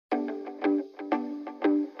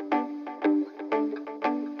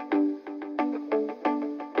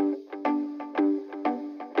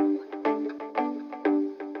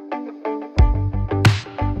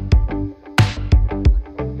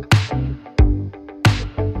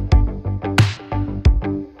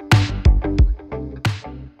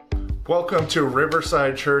Welcome to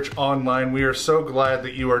Riverside Church Online. We are so glad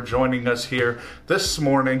that you are joining us here this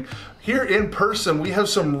morning. Here in person, we have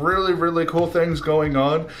some really cool things going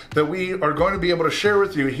on that we are going to be able to share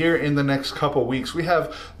with you here in the next couple weeks. We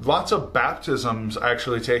have lots of baptisms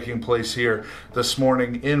actually taking place here this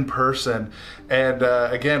morning in person. And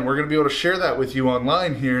again, we're going to be able to share that with you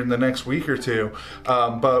online here in the next week or two.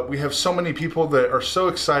 But we have so many people that are so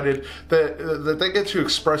excited that they get to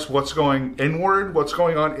express what's going inward, what's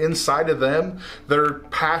going on inside of them, their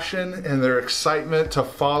passion and their excitement to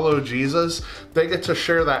follow Jesus. They get to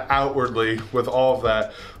share that outwardly with all of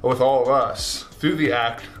that, with all of us, through the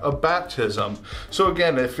act of baptism. So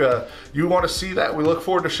again, if you want to see that, we look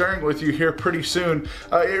forward to sharing it with you here pretty soon.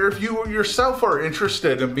 If you yourself are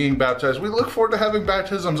interested in being baptized, we look forward to having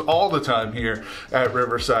baptisms all the time here at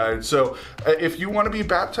Riverside. So if you want to be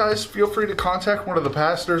baptized, feel free to contact one of the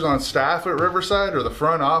pastors on staff at Riverside or the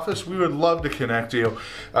front office. We would love to connect you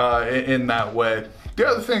in that way. The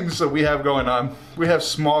other things that we have going on, we have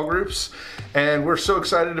small groups, and we're so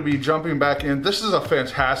excited to be jumping back in. This is a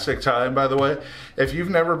fantastic time, by the way. If you've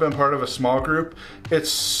never been part of a small group, it's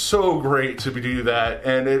so great to do that,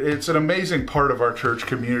 and it's an amazing part of our church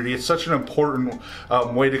community. It's such an important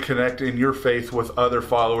way to connect in your faith with other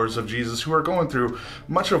followers of Jesus who are going through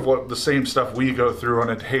much of the same stuff we go through on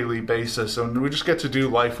a daily basis, and we just get to do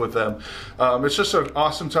life with them. It's just an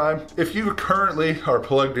awesome time. If you currently are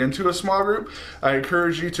plugged into a small group, I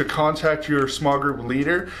encourage you to contact your small group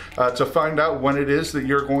leader to find out when it is that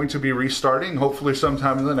you're going to be restarting, hopefully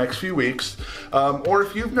sometime in the next few weeks. Or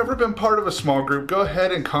if you've never been part of a small group, go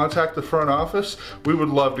ahead and contact the front office. We would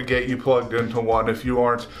love to get you plugged into one if you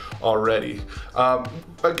aren't already.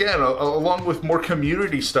 Again, along with more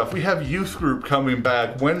community stuff, we have youth group coming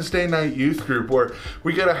back, Wednesday night youth group, where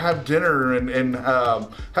we get to have dinner and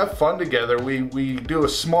have fun together. We do a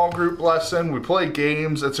small group lesson, we play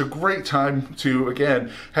games. It's a great time to,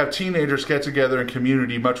 again, have teenagers get together in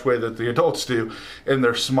community, much way that the adults do in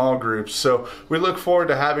their small groups. So we look forward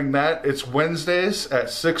to having that. It's Wednesdays at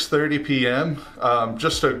 6:30 p.m.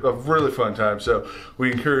 Just a really fun time. So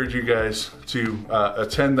we encourage you guys to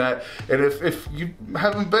attend that. And if you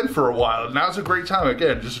haven't been for a while, now's a great time,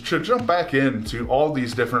 again, just to jump back into all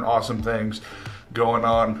these different awesome things going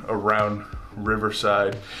on around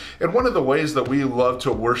Riverside. And one of the ways that we love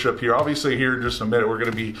to worship here, obviously here in just a minute, we're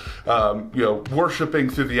going to be worshiping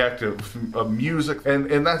through the act of music,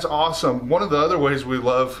 and that's awesome. One of the other ways we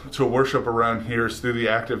love to worship around here is through the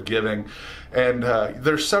act of giving. And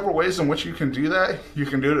there's several ways in which you can do that. You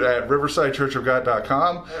can do it at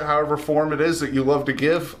riversidechurchofgod.com, however form it is that you love to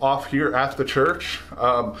give off here at the church.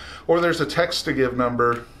 Or there's a text to give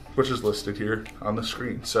number, which is listed here on the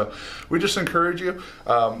screen. So we just encourage you.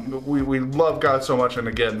 We love God so much, and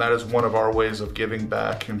again, that is one of our ways of giving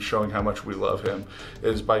back and showing how much we love Him,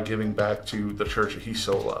 is by giving back to the church that He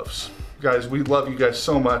so loves. Guys, we love you guys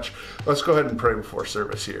so much. Let's go ahead and pray before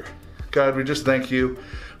service here. God, we just thank you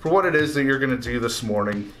for what it is that you're going to do this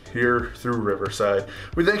morning here through Riverside.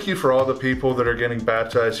 We thank you for all the people that are getting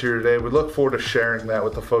baptized here today. We look forward to sharing that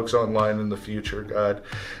with the folks online in the future, God.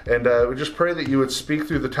 And we just pray that you would speak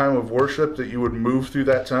through the time of worship, that you would move through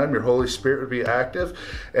that time, your Holy Spirit would be active,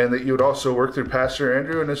 and that you would also work through Pastor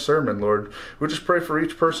Andrew and his sermon, Lord. We just pray for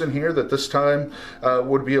each person here that this time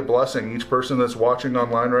would be a blessing. Each person that's watching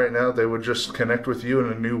online right now, they would just connect with you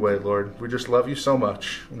in a new way, Lord. We just love you so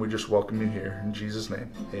much, and we just welcome you here. In Jesus'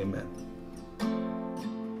 name, amen.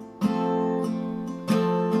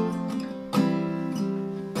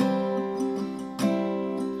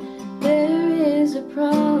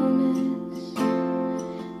 Promise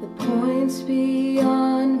that points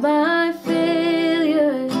beyond my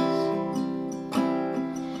failures,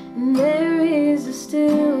 and there is a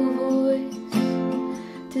still voice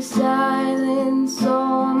to silence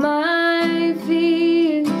all my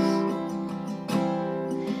fears,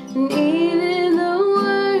 and even the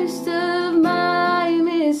worst of my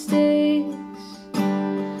mistakes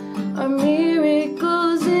are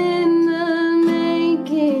miracles in the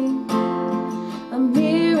making.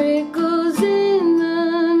 Miracles in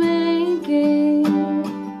the making.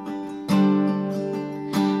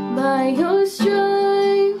 By your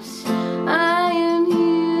stripes I am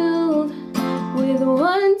healed. With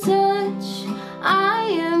one touch I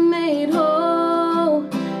am made whole.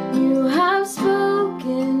 You have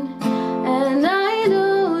spoken, and I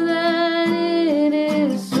know that it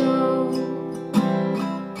is so.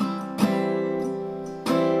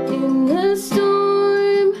 In the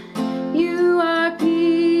storm you are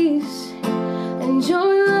peace, and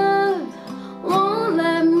your love won't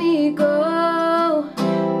let me go.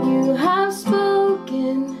 You have spoken.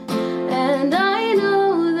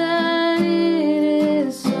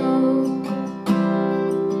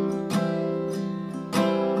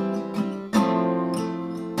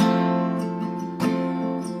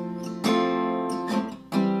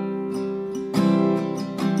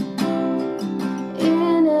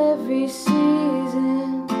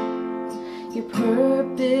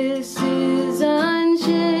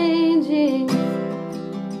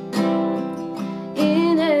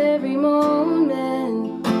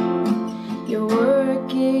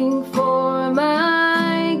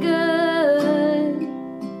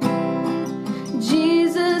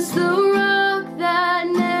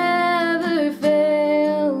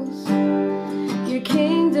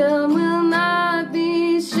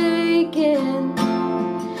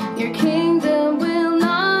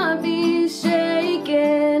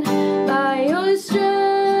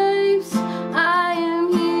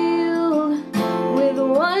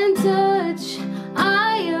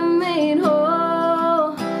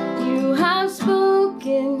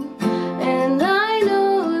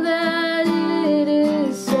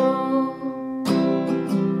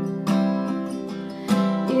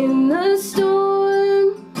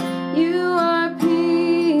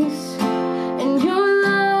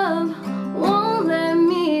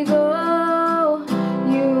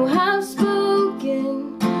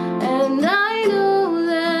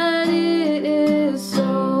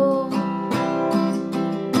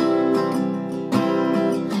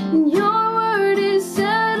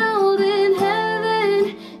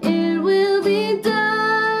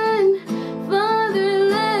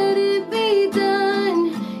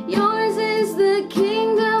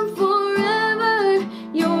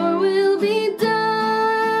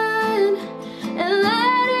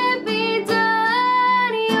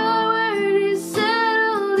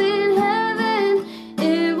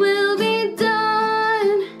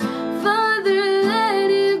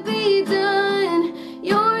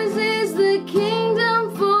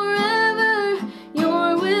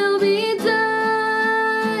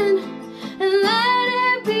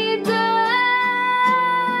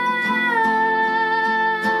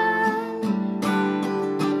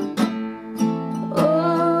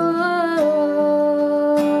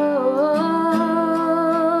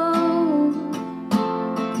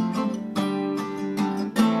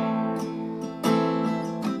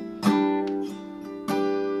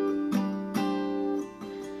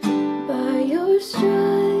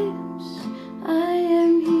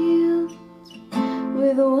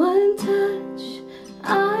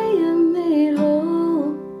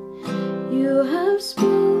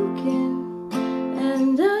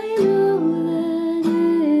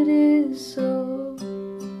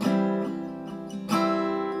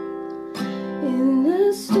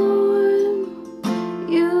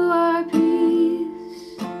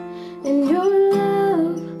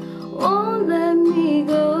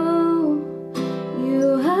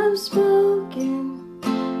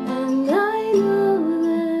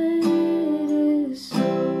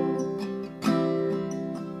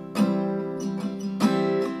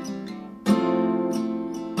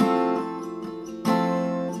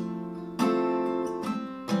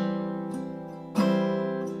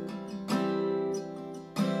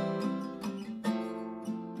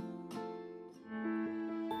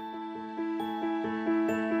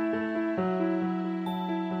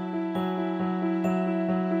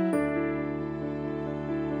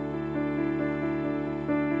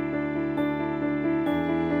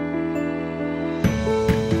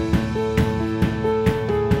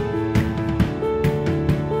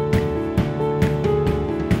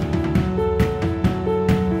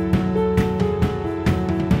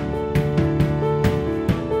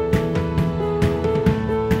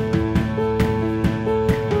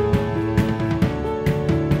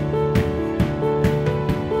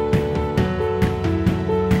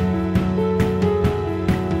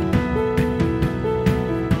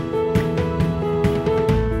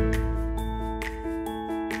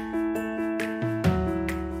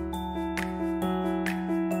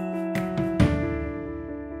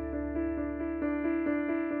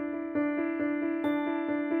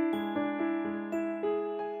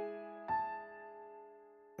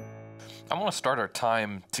 I want to start our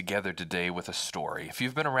time together today with a story. If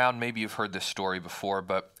you've been around, maybe you've heard this story before,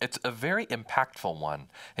 but it's a very impactful one.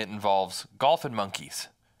 It involves golf and monkeys.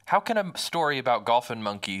 How can a story about golf and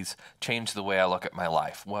monkeys change the way I look at my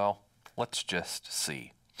life? Well, let's just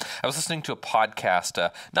see. I was listening to a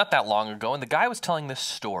podcast not that long ago, and the guy was telling this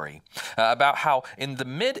story about how in the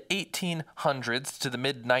mid-1800s to the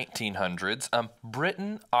mid-1900s,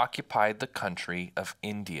 Britain occupied the country of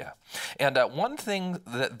India. And one thing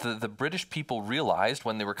that the British people realized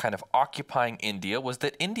when they were kind of occupying India was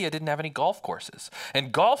that India didn't have any golf courses.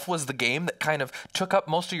 And golf was the game that kind of took up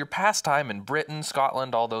most of your pastime in Britain,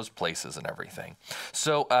 Scotland, all those places and everything.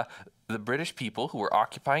 So the British people who were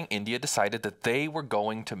occupying India decided that they were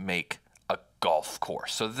going to make a golf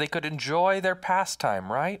course so that they could enjoy their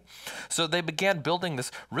pastime, right? So they began building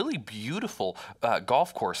this really beautiful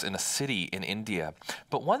golf course in a city in India.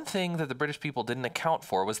 But one thing that the British people didn't account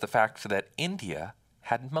for was the fact that India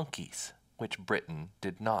had monkeys, which Britain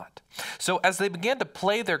did not. So as they began to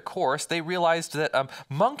play their course, they realized that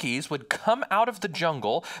monkeys would come out of the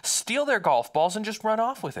jungle, steal their golf balls, and just run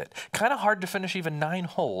off with it. Kind of hard to finish even 9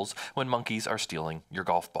 holes when monkeys are stealing your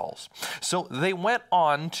golf balls. So they went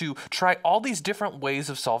on to try all these different ways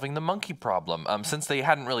of solving the monkey problem. Since they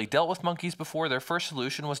hadn't really dealt with monkeys before, their first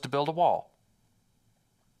solution was to build a wall.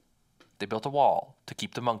 They built a wall to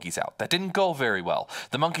keep the monkeys out. That didn't go very well.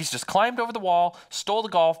 The monkeys just climbed over the wall, stole the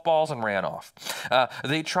golf balls, and ran off.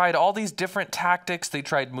 They tried all these different tactics. They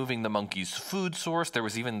tried moving the monkeys' food source. There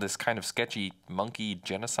was even this kind of sketchy monkey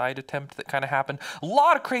genocide attempt that kind of happened. A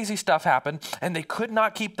lot of crazy stuff happened, and they could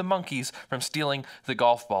not keep the monkeys from stealing the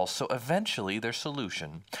golf balls. So eventually their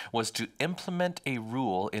solution was to implement a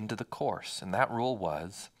rule into the course, and that rule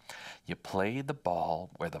was you play the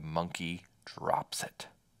ball where the monkey drops it.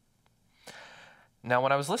 Now,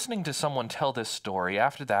 when I was listening to someone tell this story,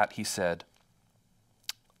 after that he said,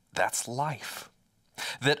 that's life.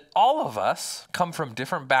 That all of us come from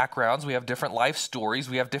different backgrounds, we have different life stories,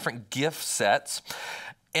 we have different gift sets,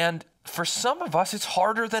 and for some of us, it's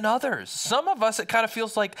harder than others. Some of us, it kind of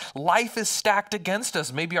feels like life is stacked against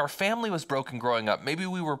us. Maybe our family was broken growing up. Maybe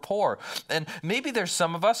we were poor. And maybe there's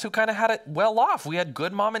some of us who kind of had it well off. We had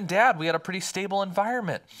good mom and dad. We had a pretty stable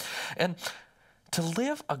environment. And to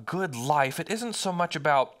live a good life, it isn't so much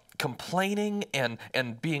about complaining and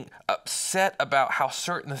being upset about how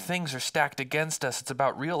certain things are stacked against us. It's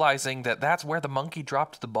about realizing that that's where the monkey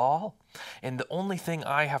dropped the ball. And the only thing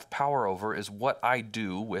I have power over is what I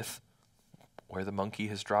do with where the monkey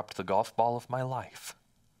has dropped the golf ball of my life.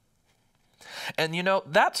 And you know,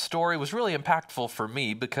 that story was really impactful for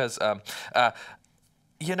me because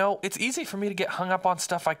you know, it's easy for me to get hung up on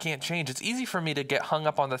stuff I can't change. It's easy for me to get hung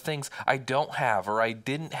up on the things I don't have or I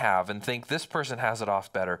didn't have and think this person has it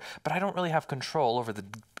off better. But I don't really have control over the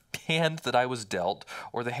hand that I was dealt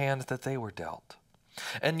or the hand that they were dealt.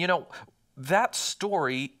 And you know, that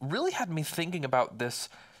story really had me thinking about this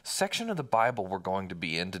section of the Bible we're going to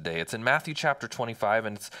be in today. It's in Matthew chapter 25,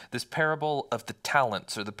 and it's this parable of the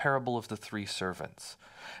talents, or the parable of the 3 servants.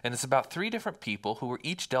 And it's about 3 different people who were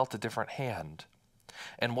each dealt a different hand.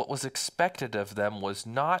 And what was expected of them was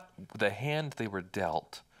not the hand they were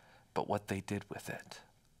dealt, but what they did with it.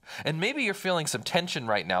 And maybe you're feeling some tension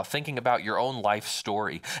right now, thinking about your own life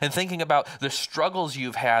story and thinking about the struggles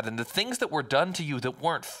you've had and the things that were done to you that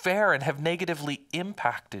weren't fair and have negatively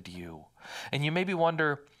impacted you. And you maybe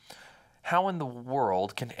wonder, how in the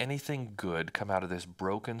world can anything good come out of this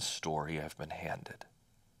broken story I've been handed?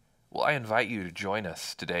 Well, I invite you to join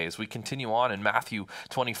us today as we continue on in Matthew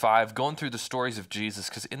 25, going through the stories of Jesus,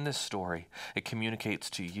 because in this story, it communicates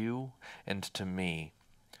to you and to me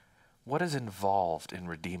what is involved in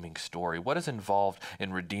redeeming story. What is involved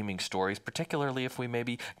in redeeming stories, particularly if we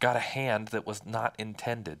maybe got a hand that was not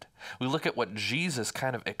intended. We look at what Jesus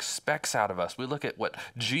kind of expects out of us. We look at what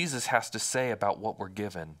Jesus has to say about what we're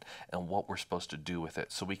given and what we're supposed to do with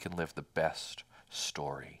it so we can live the best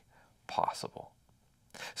story possible.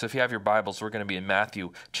 So if you have your Bibles, we're going to be in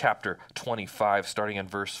Matthew chapter 25, starting in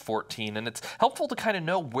verse 14. And it's helpful to kind of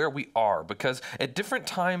know where we are, because at different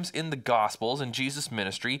times in the Gospels, in Jesus'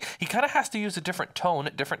 ministry, he kind of has to use a different tone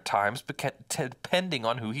at different times, depending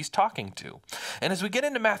on who he's talking to. And as we get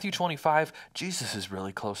into Matthew 25, Jesus is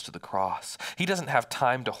really close to the cross. He doesn't have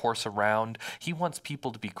time to horse around. He wants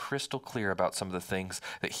people to be crystal clear about some of the things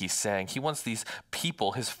that he's saying. He wants these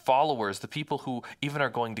people, his followers, the people who even are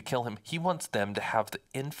going to kill him, he wants them to have the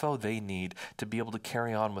info they need to be able to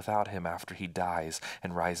carry on without him after he dies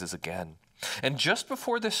and rises again. And just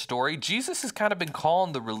before this story, Jesus has kind of been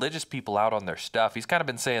calling the religious people out on their stuff. He's kind of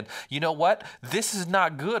been saying, you know what? This is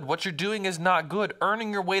not good. What you're doing is not good.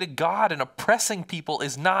 Earning your way to God and oppressing people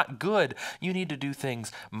is not good. You need to do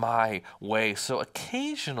things my way. So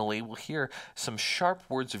occasionally we'll hear some sharp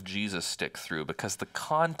words of Jesus stick through because the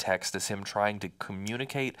context is him trying to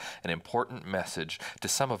communicate an important message to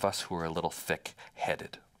some of us who are a little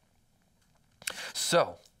thick-headed.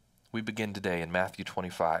 So, we begin today in Matthew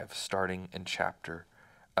 25, starting in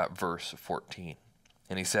verse 14.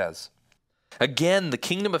 And he says, "Again, the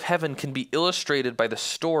kingdom of heaven can be illustrated by the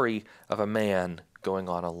story of a man going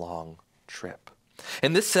on a long trip."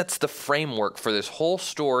 And this sets the framework for this whole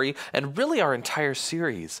story and really our entire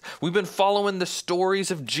series. We've been following the stories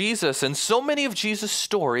of Jesus, and so many of Jesus'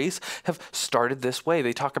 stories have started this way.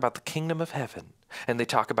 They talk about the kingdom of heaven, and they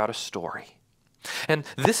talk about a story. And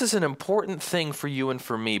this is an important thing for you and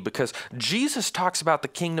for me because Jesus talks about the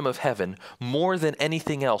kingdom of heaven more than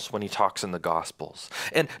anything else when he talks in the Gospels.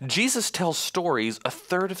 And Jesus tells stories a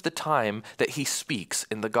third of the time that he speaks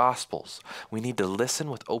in the Gospels. We need to listen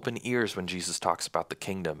with open ears when Jesus talks about the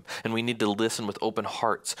kingdom, and we need to listen with open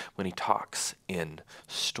hearts when he talks in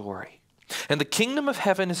story. And the kingdom of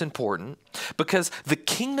heaven is important because the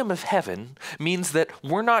kingdom of heaven means that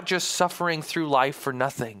we're not just suffering through life for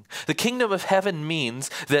nothing. The kingdom of heaven means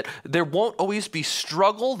that there won't always be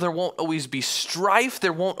struggle, there won't always be strife,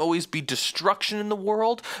 there won't always be destruction in the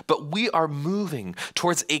world, but we are moving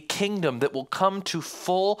towards a kingdom that will come to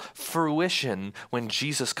full fruition when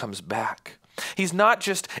Jesus comes back. He's not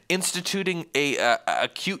just instituting a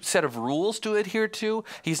cute set of rules to adhere to.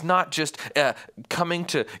 He's not just coming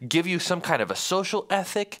to give you some kind of a social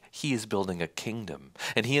ethic. He is building a kingdom.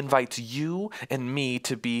 And he invites you and me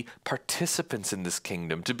to be participants in this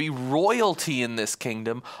kingdom, to be royalty in this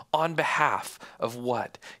kingdom on behalf of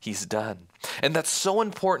what he's done. And that's so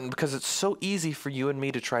important because it's so easy for you and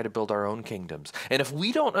me to try to build our own kingdoms. And if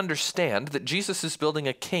we don't understand that Jesus is building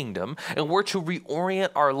a kingdom and we're to reorient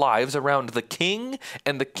our lives around the king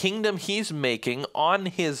and the kingdom he's making on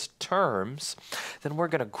his terms, then we're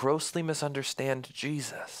going to grossly misunderstand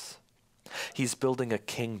Jesus. He's building a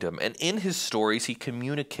kingdom, and in his stories he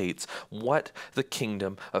communicates what the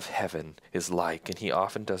kingdom of heaven is like, and he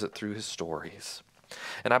often does it through his stories.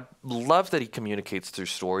 And I love that he communicates through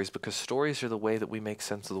stories because stories are the way that we make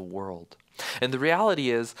sense of the world. And the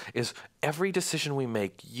reality is every decision we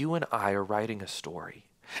make, you and I are writing a story.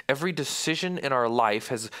 Every decision in our life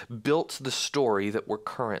has built the story that we're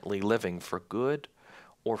currently living for good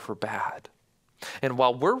or for bad. And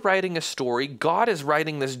while we're writing a story, God is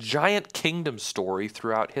writing this giant kingdom story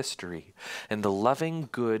throughout history. And the loving,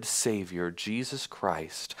 good Savior, Jesus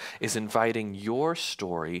Christ, is inviting your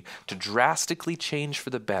story to drastically change for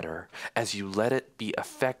the better as you let it be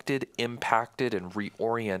affected, impacted, and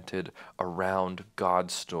reoriented around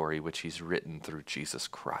God's story, which he's written through Jesus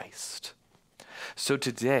Christ. So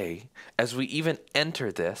today, as we even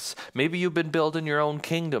enter this, maybe you've been building your own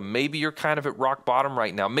kingdom. Maybe you're kind of at rock bottom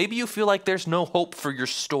right now. Maybe you feel like there's no hope for your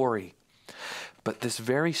story. But this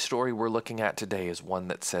very story we're looking at today is one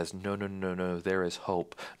that says, no, there is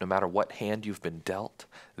hope. No matter what hand you've been dealt,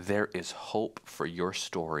 there is hope for your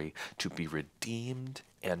story to be redeemed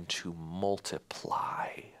and to multiply.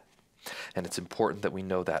 And it's important that we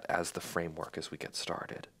know that as the framework as we get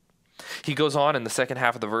started. He goes on in the second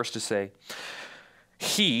half of the verse to say,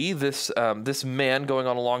 this man going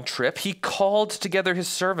on a long trip, he called together his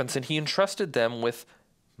servants and he entrusted them with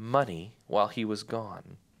money while he was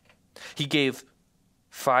gone. He gave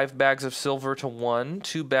 5 bags of silver to one,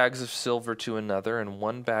 2 bags of silver to another, and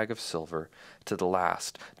 1 bag of silver to the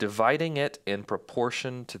last, dividing it in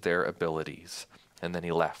proportion to their abilities. And then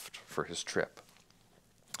he left for his trip.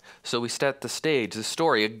 So we set the stage, the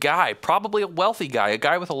story, a guy, probably a wealthy guy, a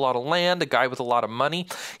guy with a lot of land, a guy with a lot of money.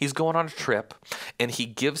 He's going on a trip, and he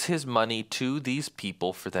gives his money to these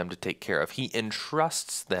people for them to take care of. He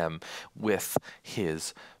entrusts them with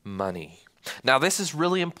his money. Now, this is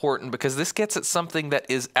really important because this gets at something that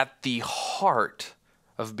is at the heart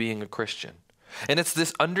of being a Christian. And it's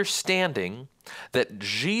this understanding that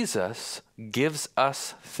Jesus gives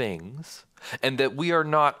us things and that we are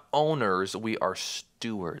not owners, we are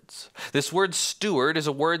stewards. This word steward is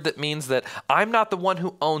a word that means that I'm not the one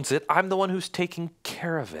who owns it, I'm the one who's taking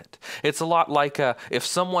care of it. It's a lot like if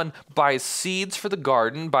someone buys seeds for the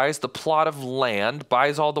garden, buys the plot of land,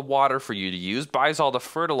 buys all the water for you to use, buys all the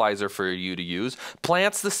fertilizer for you to use,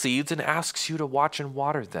 plants the seeds and asks you to watch and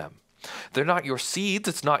water them. They're not your seeds,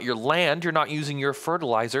 it's not your land, you're not using your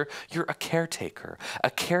fertilizer, you're a caretaker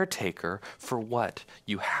for what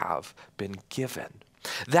you have been given.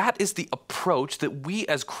 That is the approach that we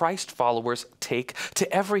as Christ followers take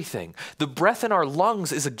to everything. The breath in our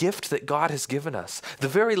lungs is a gift that God has given us. The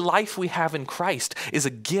very life we have in Christ is a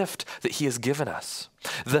gift that he has given us.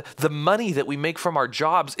 The money that we make from our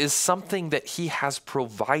jobs is something that he has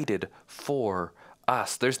provided for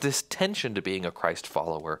us. There's this tension to being a Christ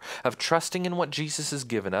follower of trusting in what Jesus has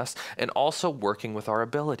given us and also working with our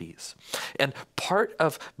abilities. And part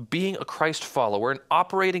of being a Christ follower and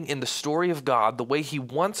operating in the story of God the way he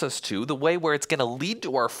wants us to, the way where it's going to lead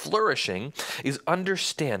to our flourishing, is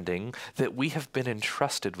understanding that we have been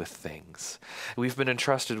entrusted with things. We've been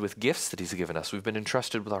entrusted with gifts that he's given us. We've been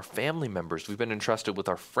entrusted with our family members. We've been entrusted with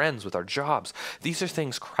our friends, with our jobs. These are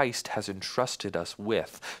things Christ has entrusted us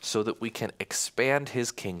with so that we can expand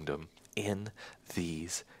his kingdom in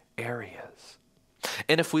these areas.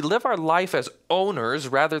 And if we live our life as owners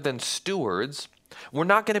rather than stewards, we're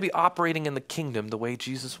not going to be operating in the kingdom the way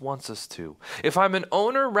Jesus wants us to. If I'm an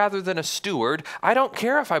owner rather than a steward, I don't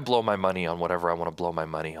care if I blow my money on whatever I want to blow my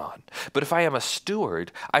money on. But if I am a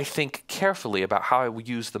steward, I think carefully about how I will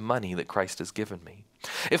use the money that Christ has given me.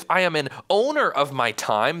 If I am an owner of my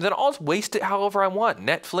time, then I'll waste it however I want.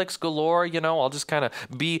 Netflix galore, I'll just kind of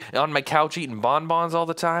be on my couch eating bonbons all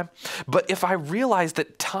the time. But if I realize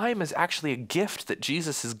that time is actually a gift that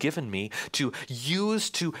Jesus has given me to use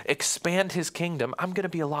to expand his kingdom, I'm going to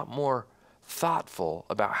be a lot more thoughtful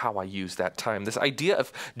about how I use that time. This idea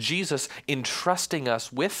of Jesus entrusting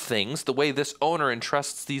us with things, the way this owner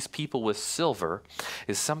entrusts these people with silver,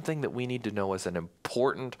 is something that we need to know as an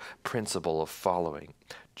important principle of following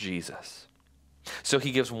Jesus. So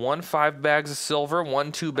he gives 1 5 bags of silver,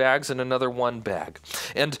 1 2 bags, and another 1 bag.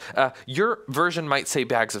 And your version might say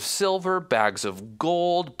bags of silver, bags of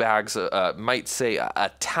gold, bags might say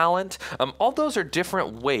a talent. All those are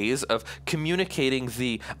different ways of communicating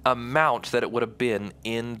the amount that it would have been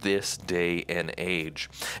in this day and age.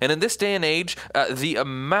 And in this day and age, the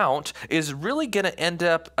amount is really going to end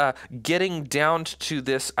up getting down to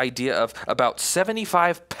this idea of about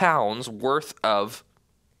 75 pounds worth of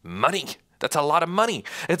money. That's a lot of money.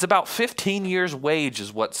 It's about 15 years' wage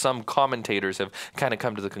is what some commentators have kind of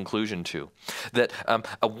come to the conclusion to. That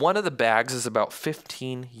one of the bags is about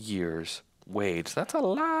 15 years' wage. That's a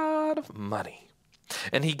lot of money.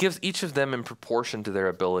 And he gives each of them in proportion to their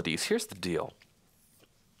abilities. Here's the deal.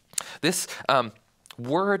 This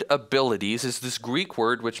word abilities is this Greek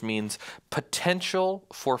word which means potential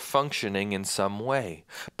for functioning in some way.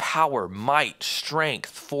 Power, might, strength,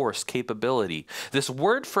 force, capability. This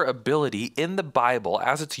word for ability in the Bible,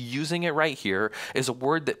 as it's using it right here, is a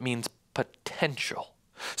word that means potential.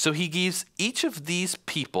 So he gives each of these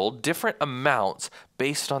people different amounts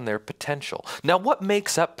based on their potential. Now, what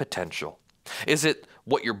makes up potential? Is it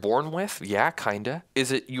what you're born with? Yeah, kinda.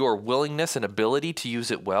 Is it your willingness and ability to use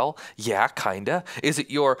it well? Yeah, kinda. Is it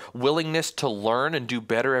your willingness to learn and do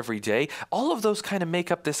better every day? All of those kind of make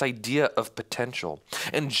up this idea of potential.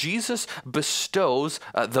 And Jesus bestows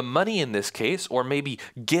the money in this case, or maybe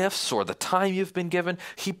gifts or the time you've been given.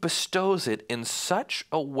 He bestows it in such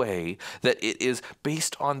a way that it is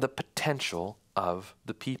based on the potential of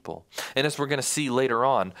the people. And as we're going to see later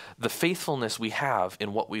on, the faithfulness we have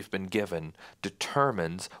in what we've been given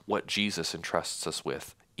determines what Jesus entrusts us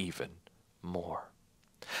with even more.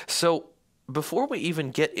 So before we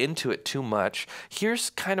even get into it too much, here's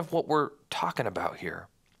kind of what we're talking about here.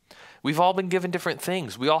 We've all been given different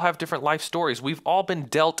things. We all have different life stories. We've all been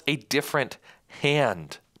dealt a different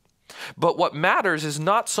hand. But what matters is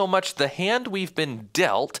not so much the hand we've been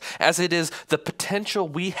dealt as it is the potential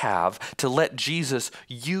we have to let Jesus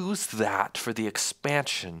use that for the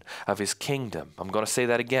expansion of his kingdom. I'm going to say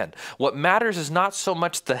that again. What matters is not so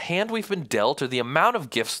much the hand we've been dealt or the amount of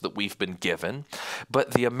gifts that we've been given,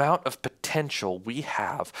 but the amount of potential we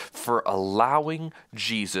have for allowing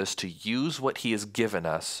Jesus to use what he has given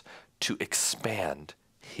us to expand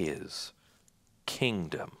his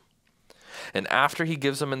kingdom. And after he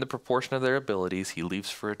gives them in the proportion of their abilities, he leaves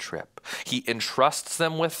for a trip. He entrusts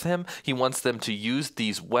them with him. He wants them to use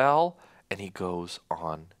these well, and he goes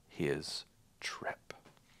on his trip.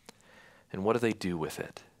 And what do they do with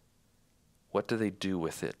it? What do they do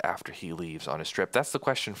with it after he leaves on his trip? That's the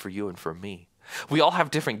question for you and for me. We all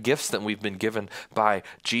have different gifts that we've been given by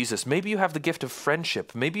Jesus. Maybe you have the gift of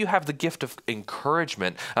friendship. Maybe you have the gift of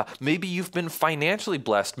encouragement. Maybe you've been financially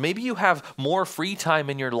blessed. Maybe you have more free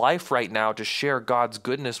time in your life right now to share God's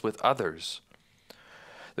goodness with others.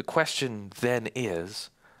 The question then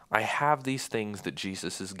is, I have these things that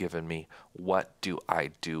Jesus has given me. What do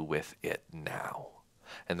I do with it now?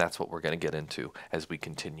 And that's what we're going to get into as we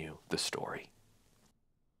continue the story.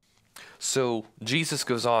 So Jesus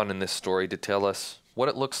goes on in this story to tell us what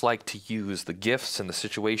it looks like to use the gifts and the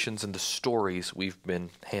situations and the stories we've been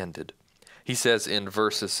handed. He says in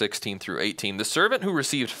verses 16 through 18, the servant who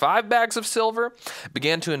received 5 bags of silver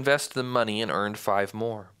began to invest the money and earned 5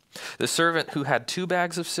 more. The servant who had 2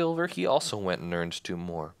 bags of silver, he also went and earned 2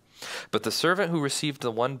 more. But the servant who received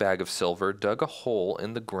the 1 bag of silver dug a hole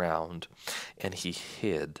in the ground, and he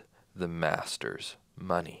hid the master's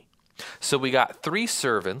money. So we got 3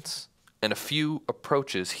 servants and a few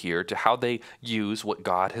approaches here to how they use what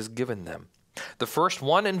God has given them. The first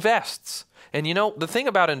one invests. And you know, the thing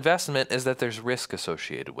about investment is that there's risk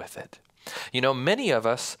associated with it. You know, many of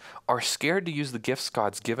us are scared to use the gifts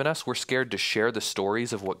God's given us. We're scared to share the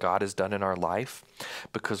stories of what God has done in our life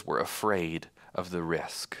because we're afraid of the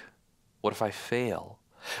risk. What if I fail?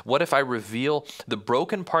 What if I reveal the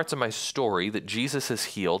broken parts of my story that Jesus has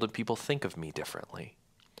healed and people think of me differently?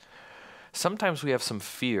 Sometimes we have some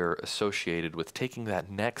fear associated with taking that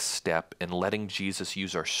next step and letting Jesus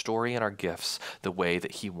use our story and our gifts the way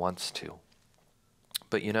that he wants to.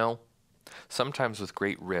 But you know, sometimes with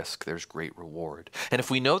great risk, there's great reward. And if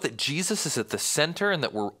we know that Jesus is at the center and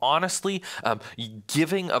that we're honestly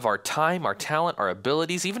giving of our time, our talent, our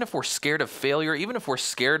abilities, even if we're scared of failure, even if we're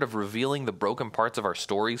scared of revealing the broken parts of our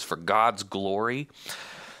stories for God's glory,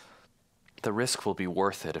 the risk will be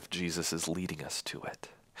worth it if Jesus is leading us to it.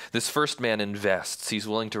 This first man invests. He's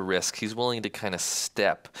willing to risk. He's willing to kind of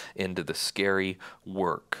step into the scary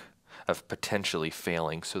work of potentially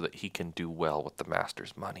failing so that he can do well with the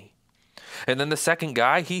master's money. And then the second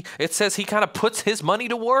guy, it says he kind of puts his money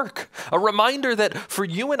to work. A reminder that for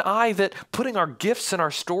you and I, that putting our gifts and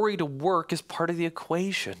our story to work is part of the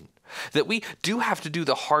equation. That we do have to do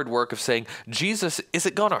the hard work of saying, Jesus, is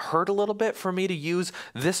it going to hurt a little bit for me to use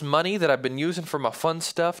this money that I've been using for my fun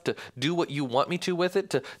stuff to do what you want me to with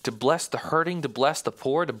it, to bless the hurting, to bless the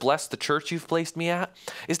poor, to bless the church you've placed me at?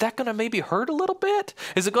 Is that going to maybe hurt a little bit?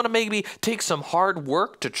 Is it going to maybe take some hard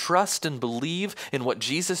work to trust and believe in what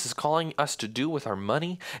Jesus is calling us to do with our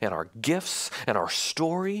money and our gifts and our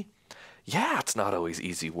story? Yeah, it's not always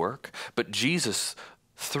easy work, but Jesus,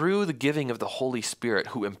 through the giving of the Holy Spirit,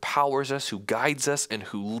 who empowers us, who guides us, and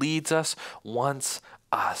who leads us, wants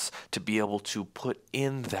us to be able to put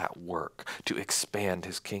in that work to expand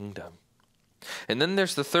his kingdom. And then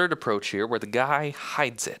there's the third approach here where the guy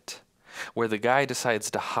hides it, where the guy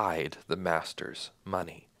decides to hide the master's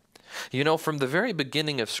money. You know, from the very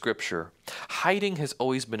beginning of Scripture, hiding has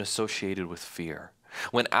always been associated with fear.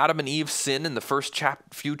 When Adam and Eve sin in the first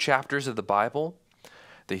few chapters of the Bible,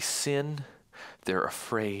 they sin, they're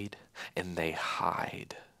afraid, and they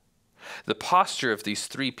hide. The posture of these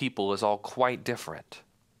 3 people is all quite different.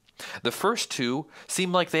 The first 2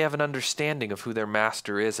 seem like they have an understanding of who their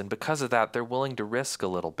master is, and because of that, they're willing to risk a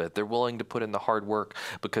little bit. They're willing to put in the hard work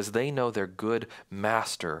because they know their good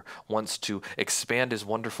master wants to expand his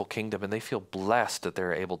wonderful kingdom, and they feel blessed that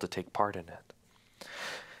they're able to take part in it.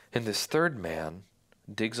 And this third man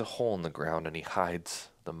digs a hole in the ground and he hides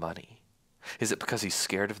the money. Is it because he's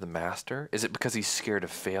scared of the master? Is it because he's scared of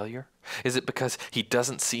failure? Is it because he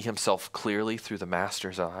doesn't see himself clearly through the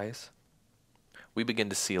master's eyes? We begin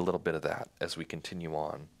to see a little bit of that as we continue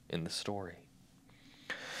on in the story.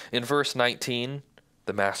 In verse 19,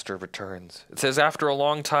 the master returns. It says, after a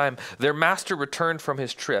long time, their master returned from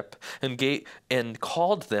his trip and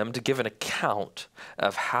called them to give an account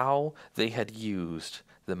of how they had used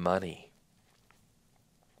the money.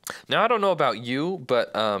 Now, I don't know about you,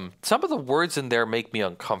 but some of the words in there make me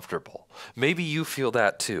uncomfortable. Maybe you feel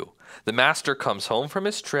that too. The master comes home from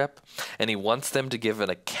his trip, and he wants them to give an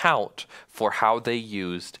account for how they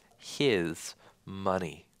used his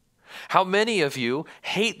money. How many of you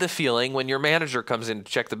hate the feeling when your manager comes in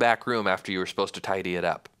to check the back room after you were supposed to tidy it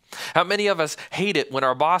up? How many of us hate it when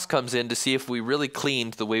our boss comes in to see if we really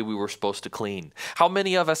cleaned the way we were supposed to clean? How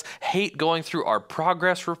many of us hate going through our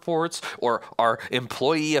progress reports or our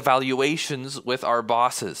employee evaluations with our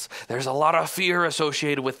bosses? There's a lot of fear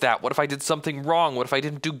associated with that. What if I did something wrong? What if I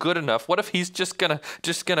didn't do good enough? What if he's just gonna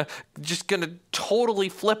totally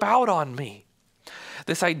flip out on me?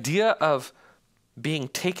 This idea of being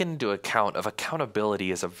taken into account, of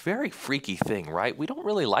accountability, is a very freaky thing, right? We don't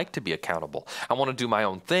really like to be accountable. I want to do my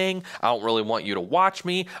own thing. I don't really want you to watch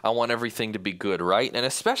me. I want everything to be good, right? And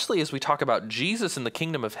especially as we talk about Jesus in the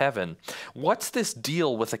kingdom of heaven, what's this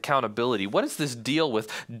deal with accountability? What is this deal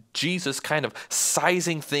with Jesus kind of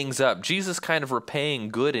sizing things up? Jesus kind of repaying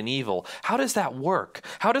good and evil? How does that work?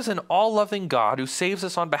 How does an all-loving God who saves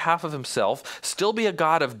us on behalf of himself still be a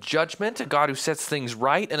God of judgment, a God who sets things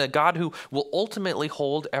right, and a God who will ultimately ultimately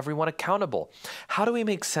hold everyone accountable. How do we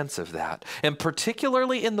make sense of that? And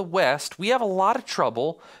particularly in the West, we have a lot of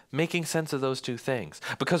trouble making sense of those two things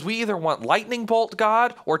because we either want lightning bolt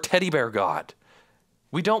God or teddy bear God.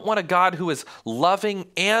 We don't want a God who is loving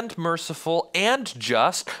and merciful and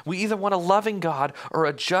just. We either want a loving God or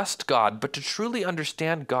a just God. But to truly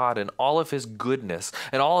understand God and all of his goodness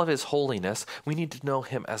and all of his holiness, we need to know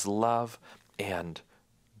him as love and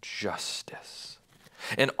justice.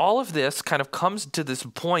 And all of this kind of comes to this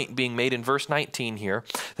point being made in verse 19 here,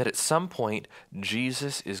 that at some point,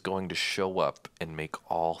 Jesus is going to show up and make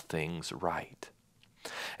all things right.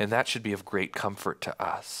 And that should be of great comfort to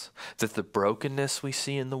us, that the brokenness we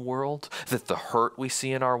see in the world, that the hurt we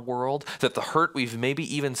see in our world, that the hurt we've maybe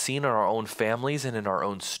even seen in our own families and in our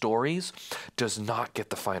own stories does not get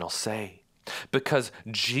the final say, because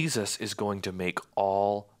Jesus is going to make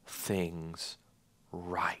all things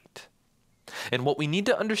right. And what we need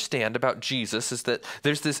to understand about Jesus is that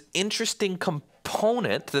there's this interesting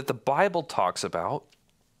component that the Bible talks about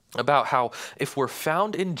how if we're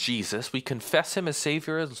found in Jesus, we confess him as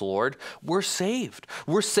Savior, as Lord, we're saved.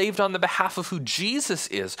 We're saved on the behalf of who Jesus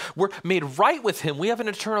is. We're made right with him. We have an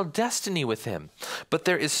eternal destiny with him. But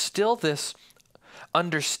there is still this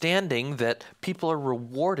understanding that people are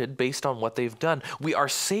rewarded based on what they've done. We are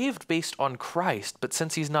saved based on Christ, but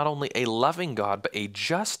since he's not only a loving God, but a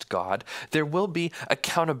just God, there will be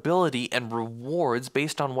accountability and rewards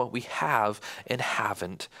based on what we have and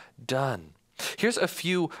haven't done. Here's a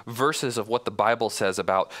few verses of what the Bible says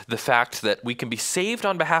about the fact that we can be saved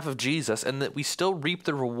on behalf of Jesus and that we still reap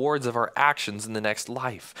the rewards of our actions in the next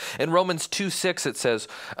life. In Romans 2:6 it says,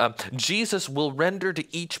 Jesus will render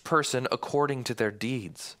to each person according to their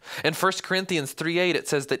deeds. In 1 Corinthians 3:8 it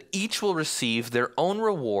says that each will receive their own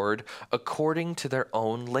reward according to their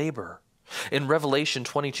own labor. In Revelation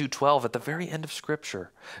 22:12, at the very end of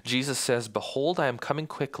Scripture, Jesus says, "Behold, I am coming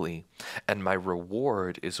quickly, and my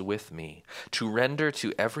reward is with me, to render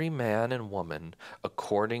to every man and woman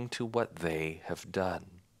according to what they have done."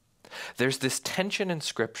 There's this tension in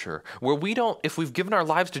Scripture where if we've given our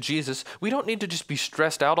lives to Jesus, we don't need to just be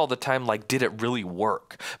stressed out all the time like, did it really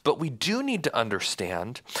work? But we do need to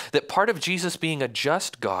understand that part of Jesus being a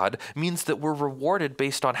just God means that we're rewarded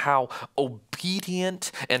based on how obedient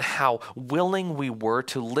and how willing we were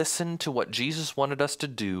to listen to what Jesus wanted us to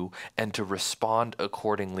do and to respond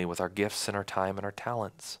accordingly with our gifts and our time and our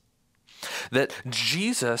talents. That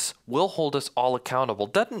Jesus will hold us all accountable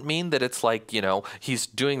doesn't mean that it's like, he's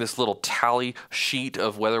doing this little tally sheet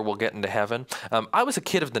of whether we'll get into heaven. I was a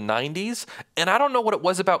kid of the 90s, and I don't know what it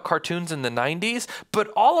was about cartoons in the 90s, but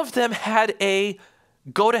all of them had a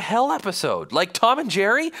go to hell episode. Like Tom and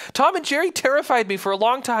Jerry. Tom and Jerry terrified me for a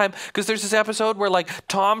long time because there's this episode where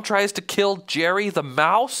Tom tries to kill Jerry the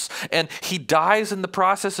mouse and he dies in the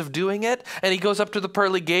process of doing it, and he goes up to the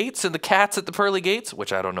pearly gates, and the cats at the pearly gates,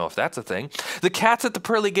 which I don't know if that's a thing, the cats at the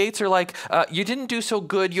pearly gates are like, you didn't do so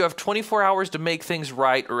good, you have 24 hours to make things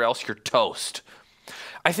right or else you're toast.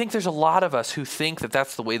 I think there's a lot of us who think that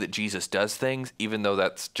that's the way that Jesus does things, even though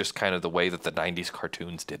that's just kind of the way that the 90s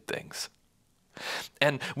cartoons did things.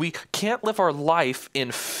 And we can't live our life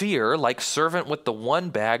in fear like servant with the one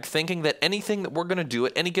bag, thinking that anything that we're going to do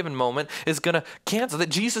at any given moment is going to cancel, that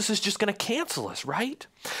Jesus is just going to cancel us, right?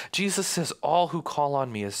 Jesus says, all who call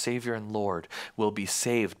on me as Savior and Lord will be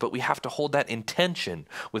saved. But we have to hold that in tension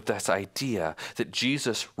with this idea that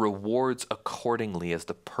Jesus rewards accordingly as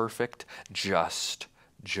the perfect, just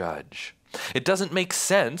judge. It doesn't make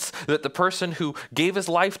sense that the person who gave his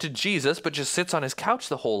life to Jesus but just sits on his couch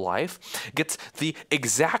the whole life gets the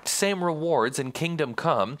exact same rewards in kingdom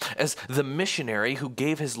come as the missionary who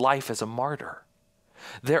gave his life as a martyr.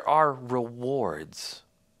 There are rewards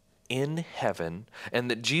in heaven, and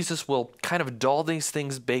that Jesus will kind of doll these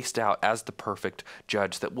things based out as the perfect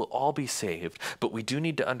judge, that we'll all be saved. But we do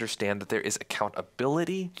need to understand that there is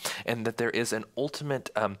accountability and that there is an ultimate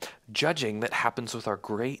judging that happens with our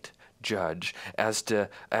great judge as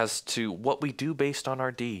to what we do based on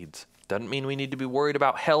our deeds. Doesn't mean we need to be worried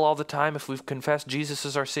about hell all the time if we've confessed Jesus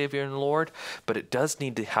as our Savior and Lord, but it does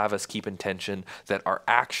need to have us keep in tension that our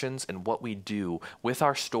actions and what we do with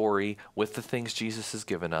our story, with the things Jesus has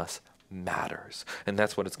given us, matters. And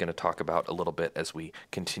that's what it's going to talk about a little bit as we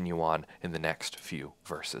continue on in the next few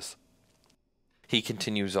verses. He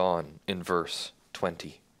continues on in verse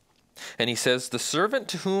 20. And he says, the servant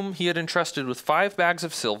to whom he had entrusted with 5 bags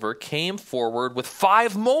of silver came forward with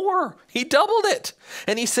 5 more. He doubled it.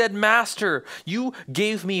 And he said, Master, you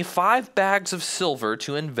gave me 5 bags of silver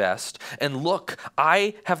to invest, and look,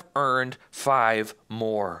 I have earned 5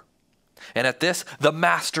 more. And at this, the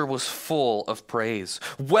master was full of praise.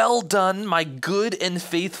 Well done, my good and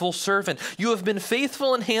faithful servant. You have been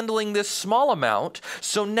faithful in handling this small amount,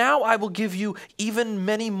 so now I will give you even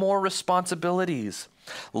many more responsibilities.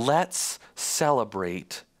 Let's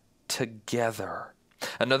celebrate together.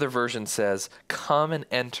 Another version says, come and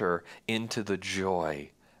enter into the joy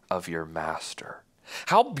of your master.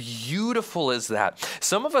 How beautiful is that?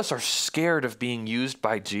 Some of us are scared of being used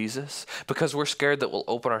by Jesus because we're scared that we'll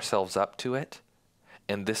open ourselves up to it.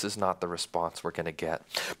 And this is not the response we're going to get.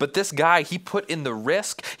 But this guy, he put in the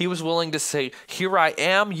risk. He was willing to say, here I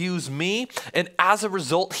am, use me. And as a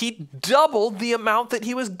result, he doubled the amount that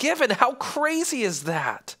he was given. How crazy is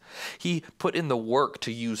that? He put in the work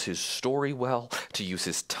to use his story well, to use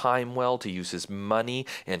his time well, to use his money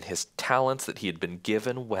and his talents that he had been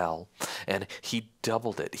given well. And he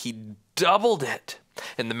doubled it. He doubled it.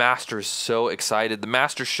 And the master is so excited. The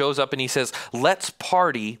master shows up and he says, let's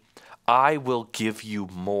party. I will give you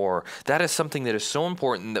more. That is something that is so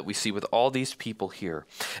important that we see with all these people here,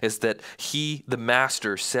 is that the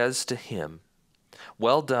master says to him,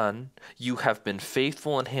 well done, you have been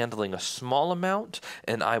faithful in handling a small amount,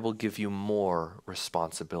 and I will give you more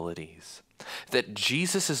responsibilities. That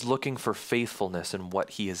Jesus is looking for faithfulness in what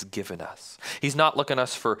he has given us. He's not looking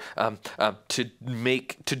us for to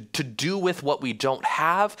do with what we don't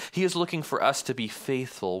have. He is looking for us to be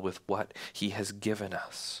faithful with what he has given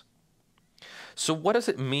us. So what does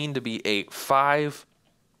it mean to be a 5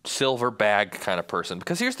 silver bag kind of person?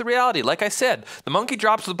 Because here's the reality. Like I said, the monkey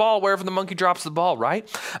drops the ball wherever the monkey drops the ball, right?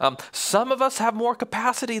 Some of us have more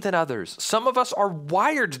capacity than others. Some of us are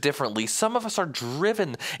wired differently. Some of us are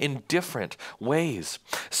driven in different ways.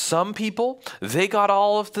 Some people, they got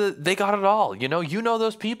it all. You know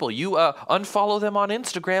those people. You unfollow them on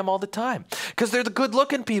Instagram all the time because they're the good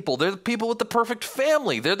looking people. They're the people with the perfect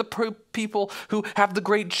family. They're the people who have the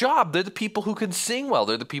great job. They're the people who can sing well.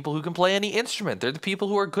 They're the people who can play any instrument. They're the people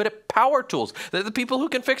who are good at power tools. They're the people who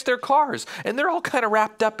can fix their cars. And they're all kind of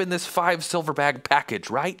wrapped up in this 5 silver bag package,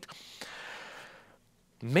 right?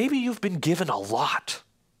 Maybe you've been given a lot.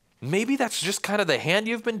 Maybe that's just kind of the hand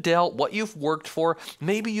you've been dealt, what you've worked for.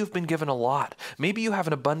 Maybe you've been given a lot. Maybe you have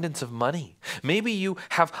an abundance of money. Maybe you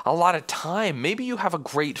have a lot of time. Maybe you have a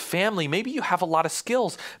great family. Maybe you have a lot of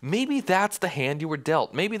skills. Maybe that's the hand you were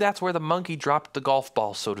dealt. Maybe that's where the monkey dropped the golf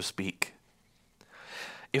ball, so to speak.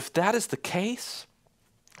 If that is the case,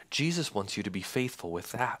 Jesus wants you to be faithful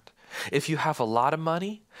with that. If you have a lot of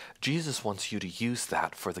money, Jesus wants you to use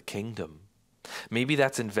that for the kingdom. Maybe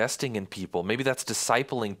that's investing in people. Maybe that's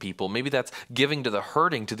discipling people. Maybe that's giving to the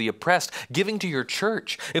hurting, to the oppressed, giving to your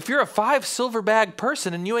church. If you're a 5 silver bag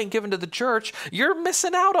person and you ain't giving to the church, you're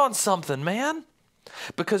missing out on something, man.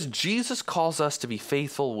 Because Jesus calls us to be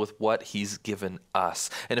faithful with what he's given us.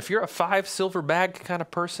 And if you're a 5 silver bag kind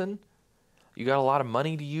of person, you got a lot of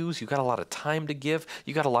money to use. You got a lot of time to give.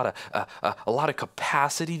 You got a lot of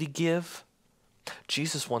capacity to give.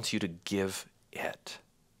 Jesus wants you to give it.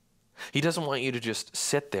 He doesn't want you to just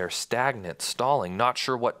sit there stagnant, stalling, not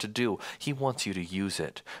sure what to do. He wants you to use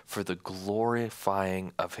it for the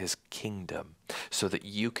glorifying of his kingdom so that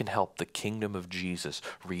you can help the kingdom of Jesus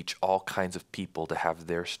reach all kinds of people to have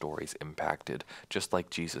their stories impacted, just like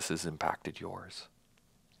Jesus has impacted yours.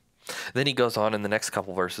 Then he goes on in the next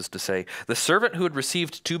couple verses to say, the servant who had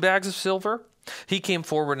received 2 bags of silver, he came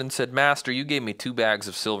forward and said, Master, you gave me 2 bags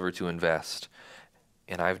of silver to invest,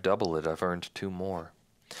 and I've doubled it. I've earned 2 more.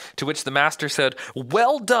 To which the master said,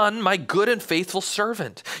 well done, my good and faithful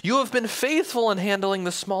servant. You have been faithful in handling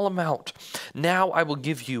the small amount. Now I will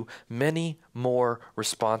give you many more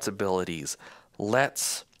responsibilities.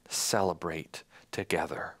 Let's celebrate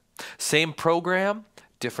together. Same program,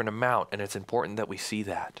 different amount, and it's important that we see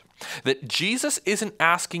that. That Jesus isn't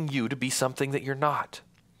asking you to be something that you're not.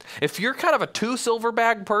 If you're kind of a 2 silver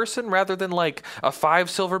bag person rather than like a 5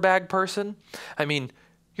 silver bag person, I mean,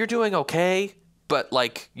 you're doing okay, but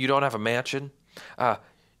like you don't have a mansion.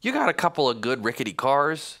 You got a couple of good rickety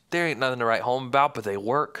cars. There ain't nothing to write home about, but they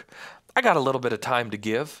work. I got a little bit of time to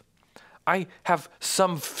give. I have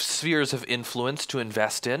some spheres of influence to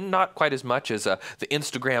invest in, not quite as much as the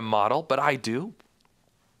Instagram model, but I do.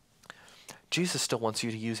 Jesus still wants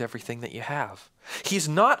you to use everything that you have. He's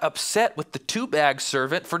not upset with the 2 bag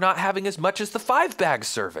servant for not having as much as the 5 bag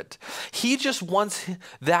servant. He just wants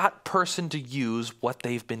that person to use what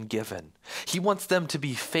they've been given. He wants them to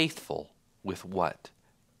be faithful with what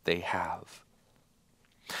they have.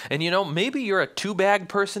 And maybe you're a 2 bag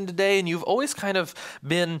person today and you've always kind of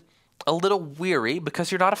been a little weary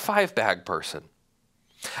because you're not a 5 bag person.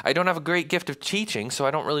 I don't have a great gift of teaching, so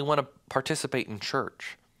I don't really want to participate in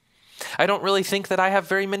church. I don't really think that I have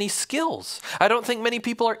very many skills. I don't think many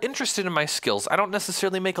people are interested in my skills. I don't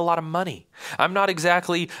necessarily make a lot of money. I'm not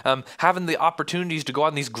exactly having the opportunities to go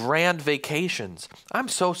on these grand vacations. I'm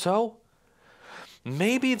so-so.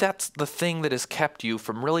 Maybe that's the thing that has kept you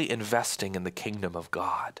from really investing in the kingdom of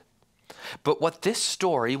God. But what this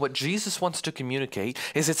story, what Jesus wants to communicate,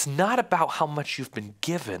 is it's not about how much you've been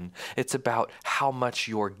given. It's about how much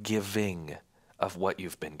you're giving of what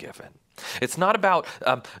you've been given. It's not about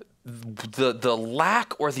the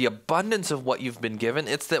lack or the abundance of what you've been given.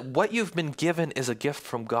 It's that what you've been given is a gift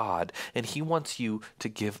from God, and he wants you to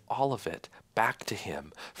give all of it back to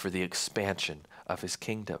him for the expansion of his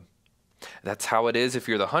kingdom. That's how it is if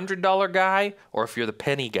you're the $100 guy or if you're the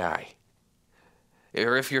penny guy,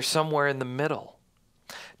 or if you're somewhere in the middle.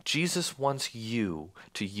 Jesus wants you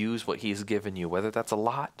to use what he's given you, whether that's a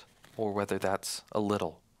lot or whether that's a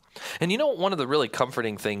little. And you know what one of the really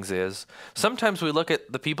comforting things is? Sometimes we look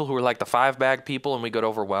at the people who are like the 5-bag people and we get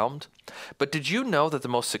overwhelmed. But did you know that the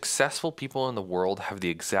most successful people in the world have the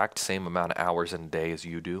exact same amount of hours in a day as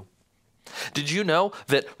you do? Did you know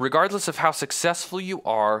that regardless of how successful you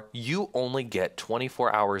are, you only get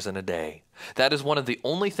 24 hours in a day? That is one of the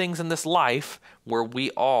only things in this life where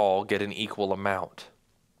we all get an equal amount.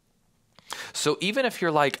 So even if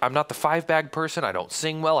you're like, I'm not the 5-bag person, I don't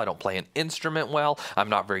sing well, I don't play an instrument well, I'm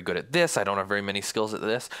not very good at this, I don't have very many skills at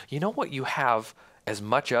this, you know what you have as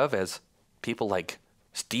much of as people like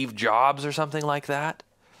Steve Jobs or something like that?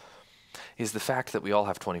 Is the fact that we all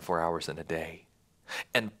have 24 hours in a day.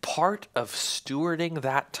 And part of stewarding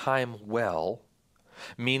that time well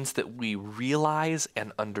means that we realize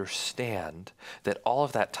and understand that all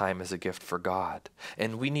of that time is a gift for God.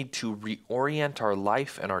 And we need to reorient our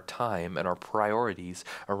life and our time and our priorities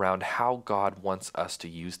around how God wants us to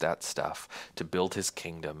use that stuff to build his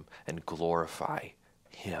kingdom and glorify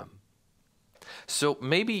him. So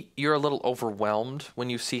maybe you're a little overwhelmed when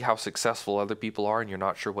you see how successful other people are and you're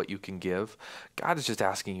not sure what you can give. God is just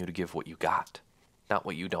asking you to give what you got, not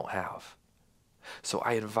what you don't have. So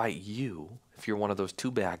I invite you, if you're one of those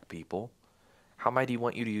 2-bag people, how might he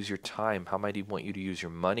want you to use your time? How might he want you to use your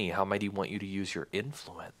money? How might he want you to use your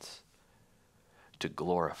influence to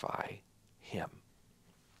glorify him?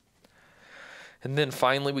 And then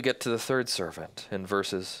finally we get to the third servant in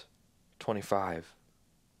verses 24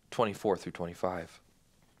 through 25.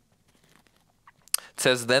 It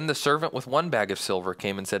says, "Then the servant with 1 bag of silver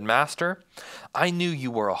came and said, 'Master, I knew you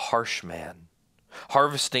were a harsh man,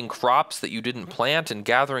 harvesting crops that you didn't plant and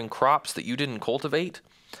gathering crops that you didn't cultivate.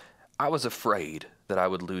 I was afraid that I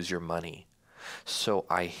would lose your money, so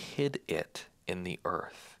I hid it in the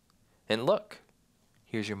earth. And look,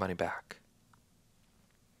 here's your money back.'"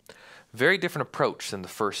 Very different approach than the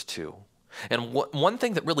first two. And one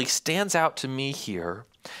thing that really stands out to me here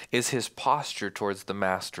is his posture towards the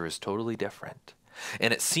master is totally different.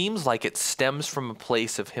 And it seems like it stems from a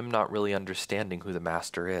place of him not really understanding who the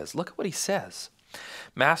master is. Look at what he says.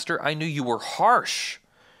 "Master, I knew you were harsh,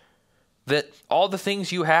 that all the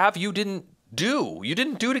things you have, you didn't do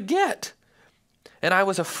to get. And I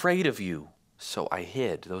was afraid of you, so I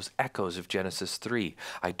hid." Those echoes of Genesis 3.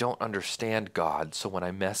 I don't understand God, so when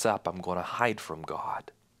I mess up, I'm going to hide from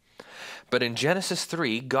God. But in Genesis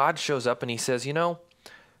 3, God shows up and he says, you know,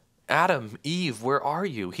 Adam, Eve, where are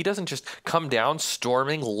you? He doesn't just come down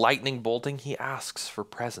storming, lightning bolting. He asks for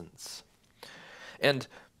presence. And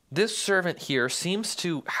this servant here seems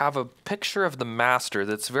to have a picture of the master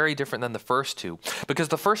that's very different than the first two, because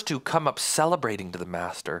the first two come up celebrating to the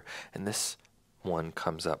master, and this one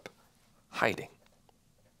comes up hiding.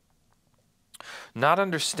 Not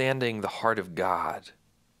understanding the heart of God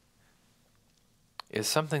is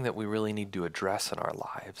something that we really need to address in our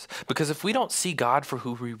lives. Because if we don't see God for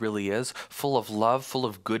who he really is, full of love, full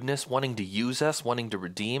of goodness, wanting to use us, wanting to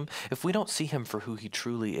redeem, if we don't see him for who he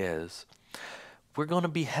truly is, we're going to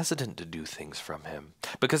be hesitant to do things from him.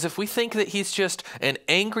 Because if we think that he's just an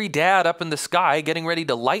angry dad up in the sky getting ready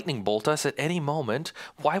to lightning bolt us at any moment,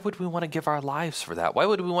 why would we want to give our lives for that? Why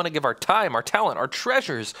would we want to give our time, our talent, our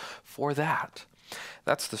treasures for that?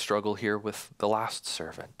 That's the struggle here with the last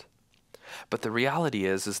servant. But the reality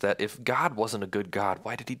is that if God wasn't a good God,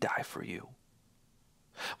 why did he die for you?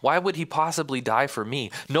 Why would he possibly die for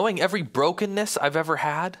me? Knowing every brokenness I've ever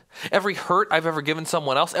had, every hurt I've ever given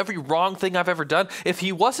someone else, every wrong thing I've ever done, if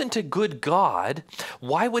he wasn't a good God,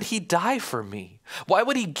 why would he die for me? Why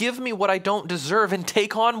would he give me what I don't deserve and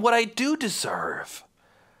take on what I do deserve?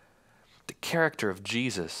 The character of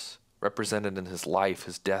Jesus, represented in his life,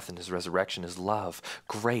 his death, and his resurrection, is love,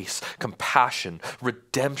 grace, compassion,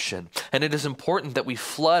 redemption. And it is important that we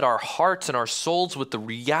flood our hearts and our souls with the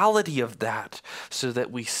reality of that so that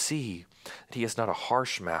we see that he is not a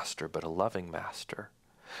harsh master, but a loving master,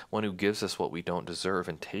 one who gives us what we don't deserve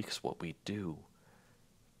and takes what we do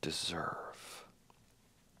deserve.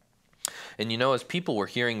 And as people were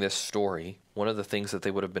hearing this story, one of the things that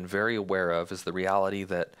they would have been very aware of is the reality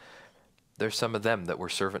that there's some of them that were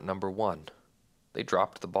servant number one. They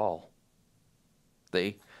dropped the ball.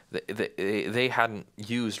 They hadn't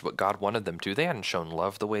used what God wanted them to. They hadn't shown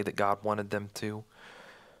love the way that God wanted them to.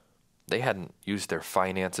 They hadn't used their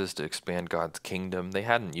finances to expand God's kingdom. They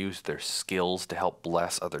hadn't used their skills to help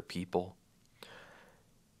bless other people.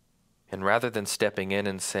 And rather than stepping in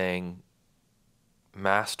and saying,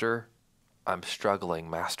 Master, I'm struggling.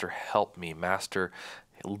 Master, help me. Master,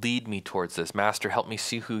 lead me towards this. Master, help me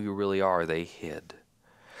see who you really are, they hid.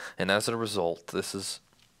 And as a result, this is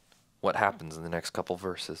what happens in the next couple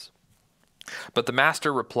verses. But the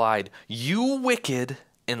master replied, You wicked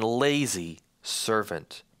and lazy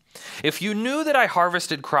servant. If you knew that I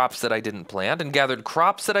harvested crops that I didn't plant and gathered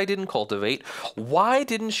crops that I didn't cultivate, why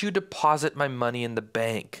didn't you deposit my money in the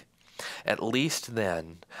bank? At least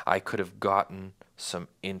then I could have gotten some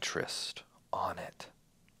interest on it.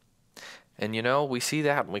 And we see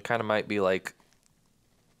that and we kind of might be like,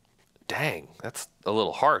 dang, that's a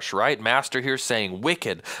little harsh, right? Master here saying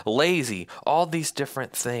wicked, lazy, all these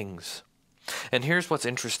different things. And here's what's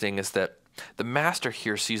interesting is that the master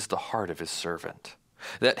here sees the heart of his servant.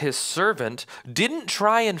 That his servant didn't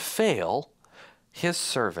try and fail. His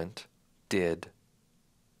servant did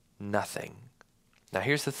nothing. Now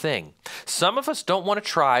here's the thing. Some of us don't want to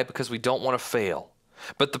try because we don't want to fail.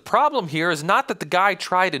 But the problem here is not that the guy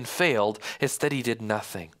tried and failed, it's that he did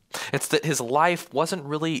nothing. It's that his life wasn't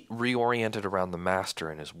really reoriented around the master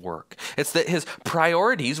and his work. It's that his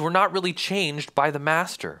priorities were not really changed by the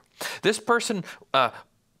master. This person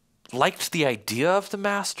liked the idea of the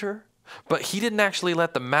master, but he didn't actually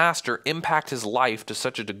let the master impact his life to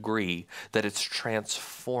such a degree that it's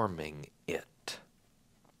transforming it.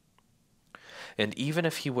 And even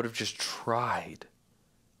if he would have just tried,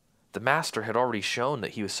 the master had already shown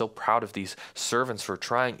that he was so proud of these servants for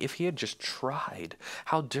trying. If he had just tried,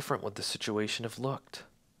 how different would the situation have looked?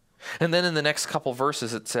 And then in the next couple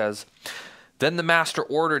verses it says, Then the master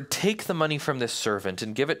ordered, Take the money from this servant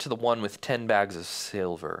and give it to the one with 10 bags of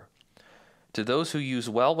silver. To those who use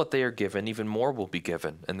well what they are given, even more will be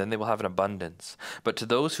given, and then they will have an abundance. But to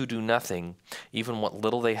those who do nothing, even what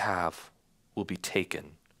little they have will be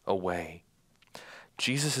taken away.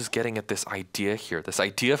 Jesus is getting at this idea here, this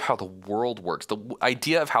idea of how the world works, the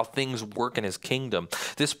idea of how things work in his kingdom,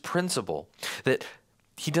 this principle that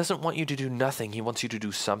he doesn't want you to do nothing, he wants you to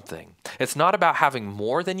do something. It's not about having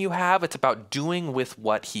more than you have, it's about doing with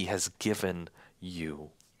what he has given you.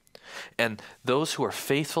 And those who are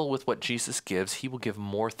faithful with what Jesus gives, he will give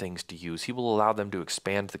more things to use. He will allow them to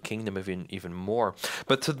expand the kingdom even more.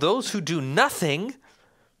 But to those who do nothing,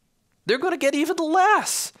 they're going to get even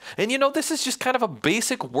less. And this is just kind of a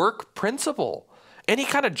basic work principle. Any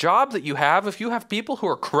kind of job that you have, if you have people who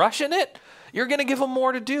are crushing it, you're going to give them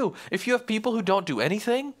more to do. If you have people who don't do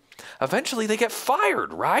anything, eventually they get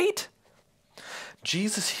fired, right?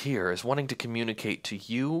 Jesus here is wanting to communicate to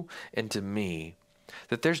you and to me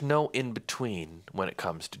that there's no in-between when it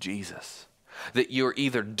comes to Jesus. That you're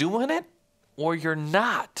either doing it or you're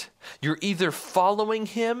not. You're either following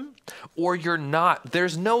him or you're not.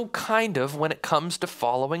 There's no kind of when it comes to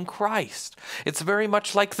following Christ. It's very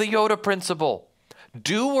much like the Yoda principle.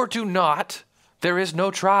 Do or do not, there is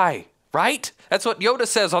no try, right? That's what Yoda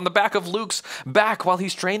says on the back of Luke's back while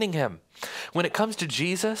he's training him. When it comes to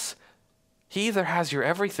Jesus, he either has your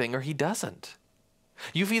everything or he doesn't.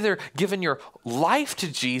 You've either given your life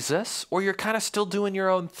to Jesus or you're kind of still doing your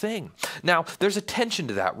own thing. Now, there's a tension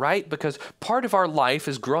to that, right? Because part of our life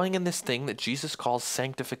is growing in this thing that Jesus calls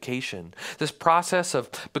sanctification, this process of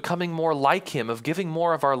becoming more like him, of giving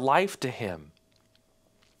more of our life to him.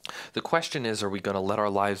 The question is, are we going to let our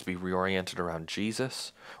lives be reoriented around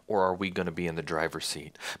Jesus, or are we going to be in the driver's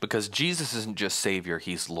seat? Because Jesus isn't just Savior,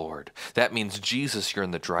 he's Lord. That means Jesus, you're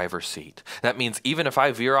in the driver's seat. That means even if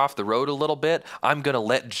I veer off the road a little bit, I'm going to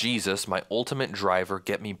let Jesus, my ultimate driver,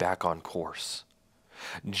 get me back on course.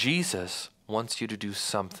 Jesus wants you to do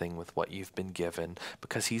something with what you've been given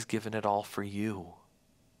because he's given it all for you.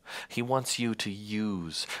 He wants you to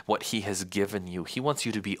use what he has given you. He wants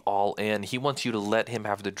you to be all in. He wants you to let him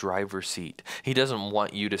have the driver's seat. He doesn't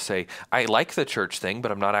want you to say, I like the church thing,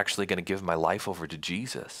 but I'm not actually going to give my life over to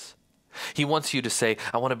Jesus. He wants you to say,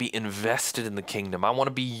 I want to be invested in the kingdom. I want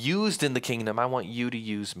to be used in the kingdom. I want you to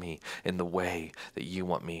use me in the way that you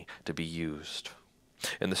want me to be used.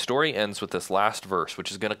 And the story ends with this last verse,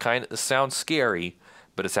 which is going to kind of sound scary,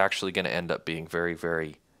 but it's actually going to end up being very,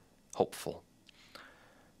 very hopeful.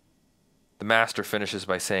 The master finishes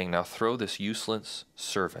by saying, now throw this useless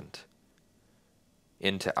servant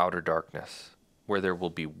into outer darkness, where there will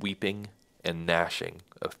be weeping and gnashing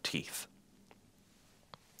of teeth.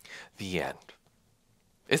 The end.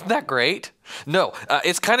 Isn't that great? No,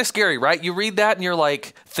 it's kind of scary, right? You read that and you're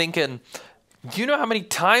like thinking, do you know how many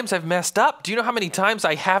times I've messed up? Do you know how many times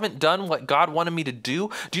I haven't done what God wanted me to do?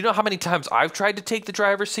 Do you know how many times I've tried to take the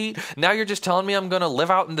driver's seat? Now you're just telling me I'm going to live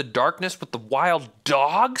out in the darkness with the wild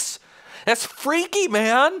dogs? That's freaky,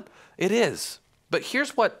 man. It is. But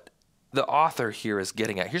here's what the author here is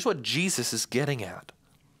getting at. Here's what Jesus is getting at.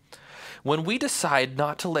 When we decide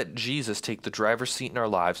not to let Jesus take the driver's seat in our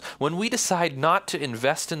lives, when we decide not to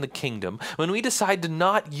invest in the kingdom, when we decide to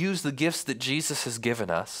not use the gifts that Jesus has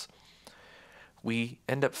given us, we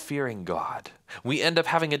end up fearing God. We end up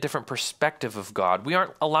having a different perspective of God. We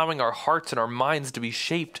aren't allowing our hearts and our minds to be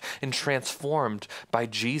shaped and transformed by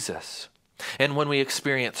Jesus. And when we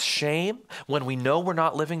experience shame, when we know we're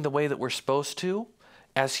not living the way that we're supposed to,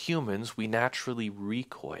 as humans, we naturally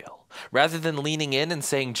recoil. Rather than leaning in and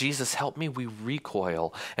saying, Jesus, help me, we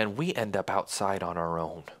recoil, and we end up outside on our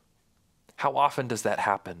own. How often does that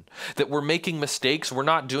happen? That we're making mistakes, we're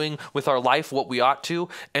not doing with our life what we ought to,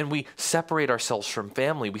 and we separate ourselves from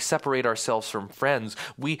family, we separate ourselves from friends.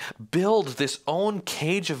 We build this own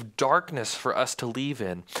cage of darkness for us to live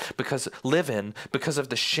in because of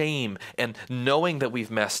the shame and knowing that we've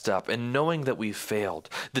messed up and knowing that we've failed.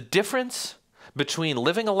 The difference between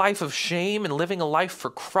living a life of shame and living a life for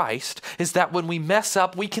Christ is that when we mess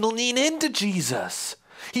up, we can lean into Jesus.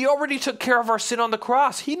 He already took care of our sin on the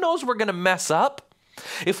cross. He knows we're going to mess up.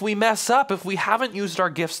 If we mess up, if we haven't used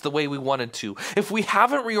our gifts the way we wanted to, if we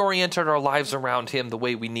haven't reoriented our lives around Him the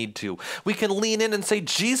way we need to, we can lean in and say,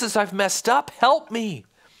 Jesus, I've messed up. Help me.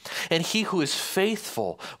 And He who is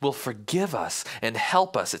faithful will forgive us and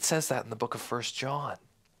help us. It says that in the book of 1 John.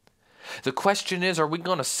 The question is, are we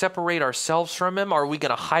going to separate ourselves from Him? Are we going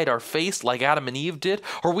to hide our face like Adam and Eve did?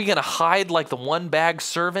 Are we going to hide like the one-bag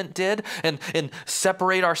servant did and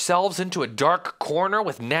separate ourselves into a dark corner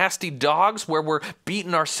with nasty dogs where we're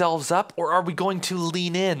beating ourselves up? Or are we going to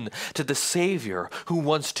lean in to the Savior who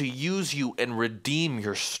wants to use you and redeem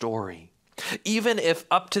your story? Even if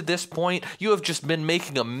up to this point you have just been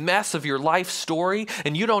making a mess of your life story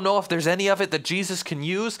and you don't know if there's any of it that Jesus can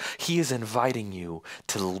use, He is inviting you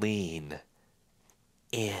to lean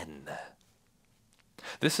in.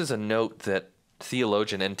 This is a note that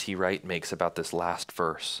theologian N.T. Wright makes about this last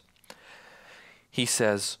verse. He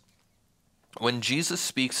says, when Jesus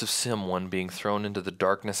speaks of someone being thrown into the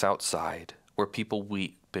darkness outside, where people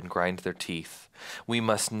weep and grind their teeth, we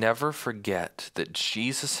must never forget that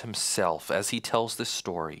Jesus Himself, as He tells this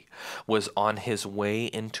story, was on His way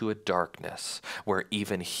into a darkness where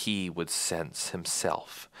even He would sense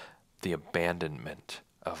Himself the abandonment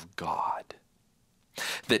of God.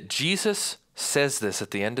 That Jesus says this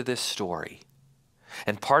at the end of this story,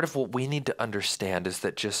 and part of what we need to understand is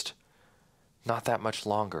that just not that much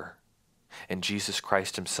longer, and Jesus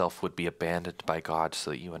Christ Himself would be abandoned by God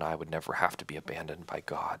so that you and I would never have to be abandoned by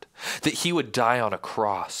God. That He would die on a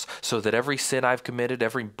cross so that every sin I've committed,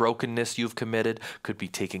 every brokenness you've committed could be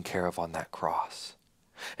taken care of on that cross.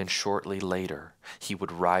 And shortly later, He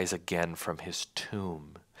would rise again from His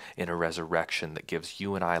tomb in a resurrection that gives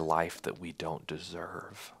you and I life that we don't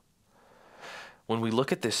deserve. When we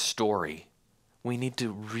look at this story, we need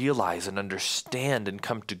to realize and understand and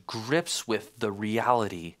come to grips with the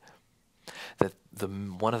reality that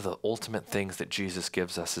one of the ultimate things that Jesus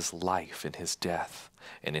gives us is life in His death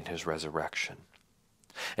and in His resurrection.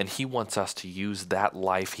 And He wants us to use that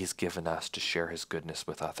life He's given us to share His goodness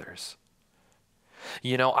with others.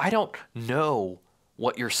 You know, I don't know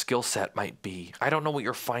what your skill set might be. I don't know what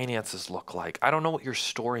your finances look like. I don't know what your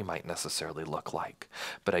story might necessarily look like.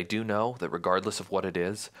 But I do know that regardless of what it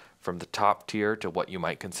is, from the top tier to what you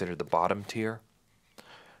might consider the bottom tier,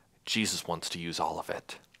 Jesus wants to use all of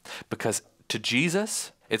it. Because to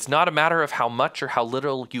Jesus, it's not a matter of how much or how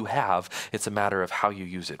little you have. It's a matter of how you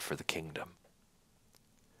use it for the kingdom.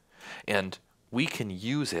 And we can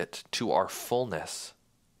use it to our fullness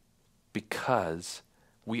because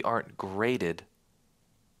we aren't graded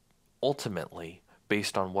ultimately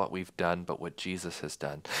based on what we've done, but what Jesus has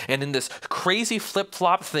done. And in this crazy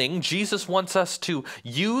flip-flop thing, Jesus wants us to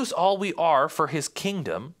use all we are for His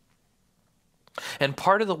kingdom. And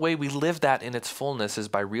part of the way we live that in its fullness is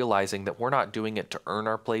by realizing that we're not doing it to earn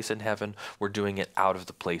our place in heaven. We're doing it out of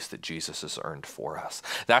the place that Jesus has earned for us.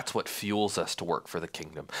 That's what fuels us to work for the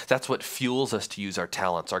kingdom. That's what fuels us to use our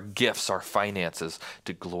talents, our gifts, our finances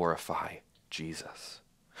to glorify Jesus.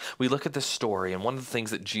 We look at this story, and one of the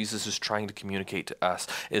things that Jesus is trying to communicate to us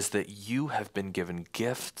is that you have been given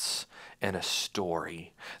gifts and a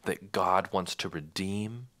story that God wants to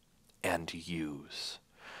redeem and use.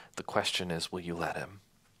 The question is, will you let him?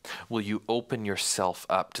 Will you open yourself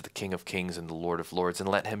up to the King of Kings and the Lord of Lords and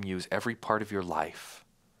let him use every part of your life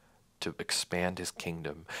to expand his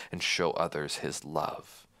kingdom and show others his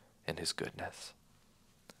love and his goodness?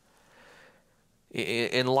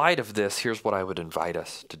 In light of this, here's what I would invite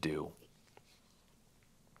us to do.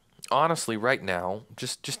 Honestly, right now,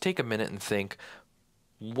 just take a minute and think,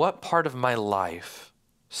 what part of my life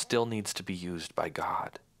still needs to be used by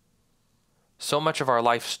God? So much of our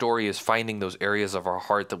life story is finding those areas of our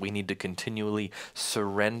heart that we need to continually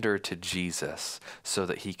surrender to Jesus so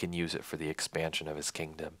that he can use it for the expansion of his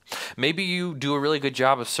kingdom. Maybe you do a really good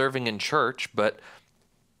job of serving in church, but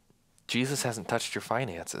Jesus hasn't touched your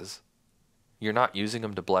finances. You're not using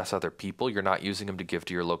them to bless other people. You're not using them to give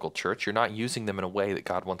to your local church. You're not using them in a way that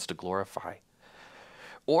God wants to glorify.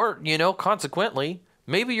 Or, consequently,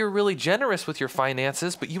 maybe you're really generous with your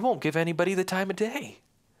finances, but you won't give anybody the time of day.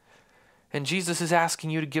 And Jesus is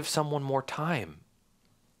asking you to give someone more time.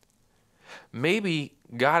 Maybe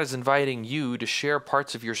God is inviting you to share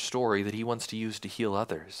parts of your story that he wants to use to heal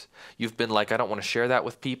others. You've been like, I don't want to share that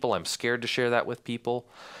with people. I'm scared to share that with people.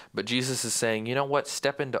 But Jesus is saying, you know what?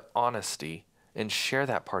 Step into honesty and share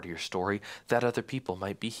that part of your story that other people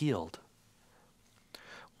might be healed.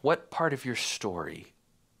 What part of your story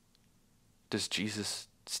does Jesus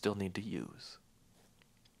still need to use?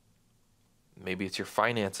 Maybe it's your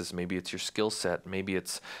finances, maybe it's your skill set, maybe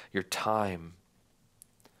it's your time.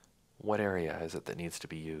 What area is it that needs to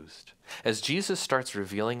be used? As Jesus starts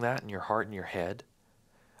revealing that in your heart and your head,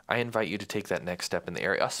 I invite you to take that next step in the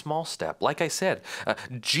area, a small step. Like I said,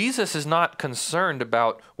 Jesus is not concerned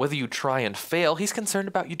about whether you try and fail. He's concerned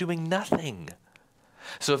about you doing nothing.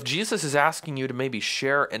 So if Jesus is asking you to maybe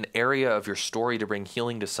share an area of your story to bring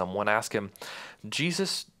healing to someone, ask him,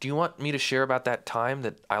 Jesus, do you want me to share about that time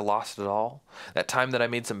that I lost it all? That time that I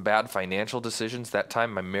made some bad financial decisions? That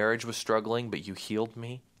time my marriage was struggling, but you healed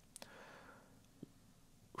me?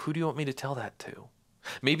 Who do you want me to tell that to?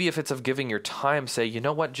 Maybe if it's of giving your time, say, you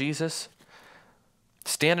know what, Jesus?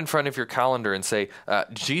 Stand in front of your calendar and say,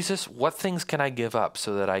 Jesus, what things can I give up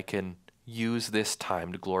so that I can use this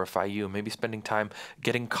time to glorify you? Maybe spending time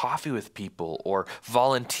getting coffee with people or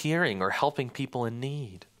volunteering or helping people in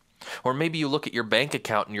need. Or maybe you look at your bank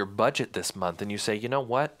account and your budget this month and you say, you know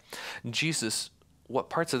what, Jesus, what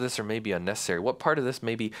parts of this are maybe unnecessary? What part of this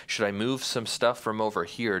maybe should I move some stuff from over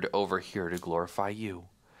here to glorify you?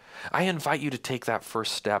 I invite you to take that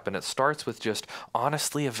first step, and it starts with just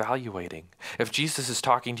honestly evaluating. If Jesus is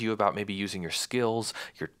talking to you about maybe using your skills,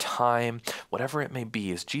 your time, whatever it may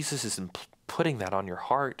be, as Jesus is putting that on your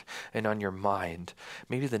heart and on your mind,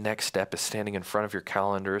 maybe the next step is standing in front of your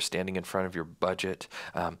calendar, standing in front of your budget,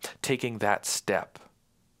 taking that step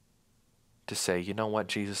to say, you know what,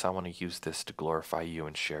 Jesus, I want to use this to glorify you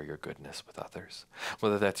and share your goodness with others.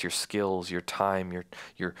 Whether that's your skills, your time,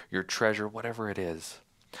 your treasure, whatever it is.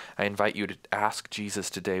 I invite you to ask Jesus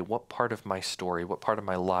today, what part of my story, what part of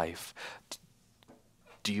my life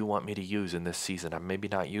do you want me to use in this season? I'm maybe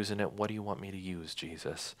not using it. What do you want me to use,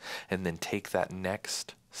 Jesus? And then take that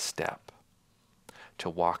next step to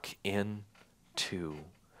walk into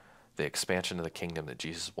the expansion of the kingdom that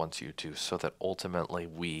Jesus wants you to, so that ultimately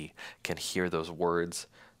we can hear those words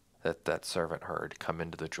that servant heard, come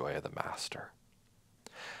into the joy of the master.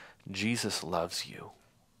 Jesus loves you.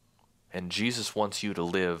 And Jesus wants you to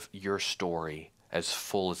live your story as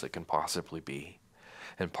full as it can possibly be.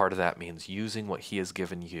 And part of that means using what he has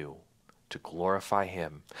given you to glorify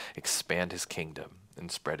him, expand his kingdom,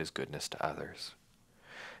 and spread his goodness to others.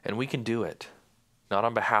 And we can do it, not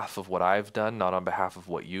on behalf of what I've done, not on behalf of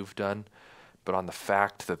what you've done, but on the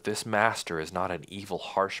fact that this master is not an evil,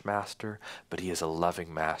 harsh master, but he is a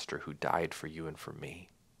loving master who died for you and for me.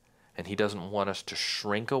 And he doesn't want us to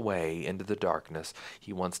shrink away into the darkness.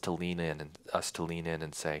 He wants to lean in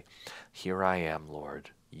and say, here I am,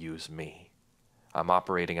 Lord, use me. I'm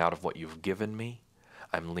operating out of what you've given me.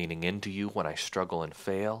 I'm leaning into you when I struggle and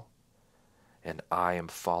fail. And I am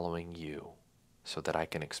following you so that I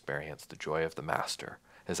can experience the joy of the master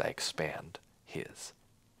as I expand his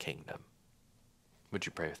kingdom. Would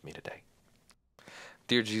you pray with me today?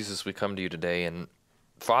 Dear Jesus, we come to you today, and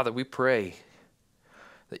Father, we pray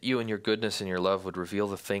that you and your goodness and your love would reveal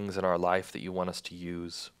the things in our life that you want us to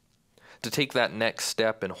use, to take that next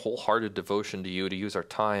step in wholehearted devotion to you, to use our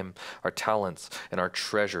time, our talents, and our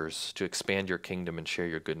treasures to expand your kingdom and share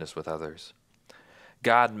your goodness with others.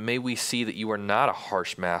 God, may we see that you are not a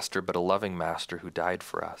harsh master, but a loving master who died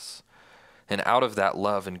for us. And out of that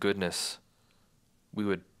love and goodness, we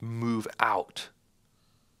would move out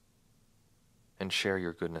and share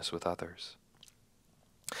your goodness with others.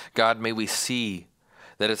 God, may we see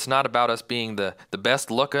that it's not about us being the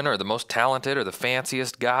best looking or the most talented or the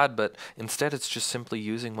fanciest, God, but instead it's just simply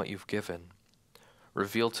using what you've given.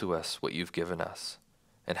 Reveal to us what you've given us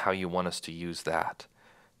and how you want us to use that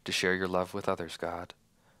to share your love with others, God.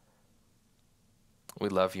 We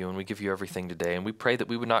love you and we give you everything today. And we pray that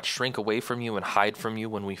we would not shrink away from you and hide from you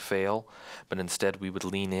when we fail, but instead we would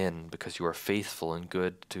lean in because you are faithful and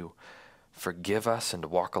good to forgive us and to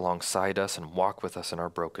walk alongside us and walk with us in our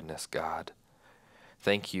brokenness, God.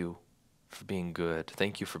 Thank you for being good.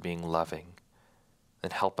 Thank you for being loving.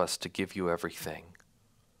 And help us to give you everything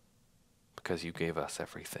because you gave us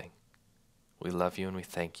everything. We love you and we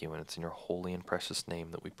thank you, and it's in your holy and precious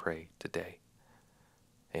name that we pray today.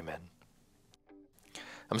 Amen.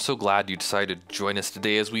 I'm so glad you decided to join us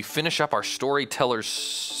today as we finish up our Storytellers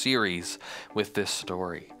series with this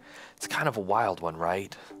story. It's kind of a wild one,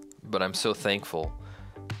 right? But I'm so thankful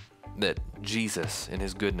that Jesus, in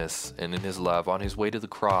his goodness and in his love, on his way to the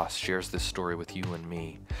cross, shares this story with you and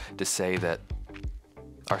me to say that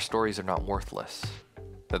our stories are not worthless,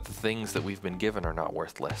 that the things that we've been given are not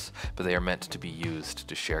worthless, but they are meant to be used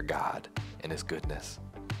to share God and his goodness.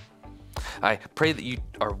 I pray that you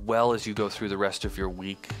are well as you go through the rest of your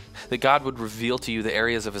week, that God would reveal to you the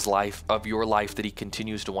areas of his life, of your life, that he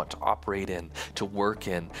continues to want to operate in, to work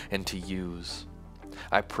in, and to use.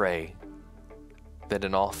 I pray that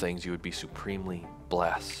in all things you would be supremely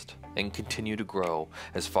blessed and continue to grow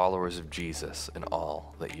as followers of Jesus in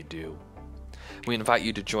all that you do. We invite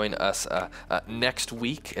you to join us next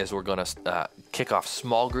week as we're going to kick off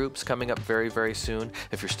small groups coming up very, very soon.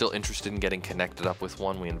 If you're still interested in getting connected up with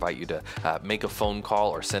one, we invite you to make a phone call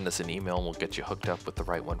or send us an email and we'll get you hooked up with the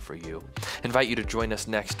right one for you. Invite you to join us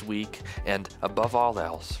next week, and above all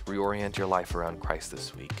else, reorient your life around Christ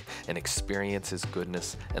this week and experience his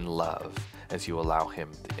goodness and love as you allow him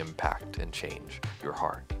to impact and change your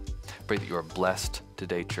heart. Pray that you are blessed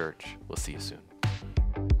today, church. We'll see you soon.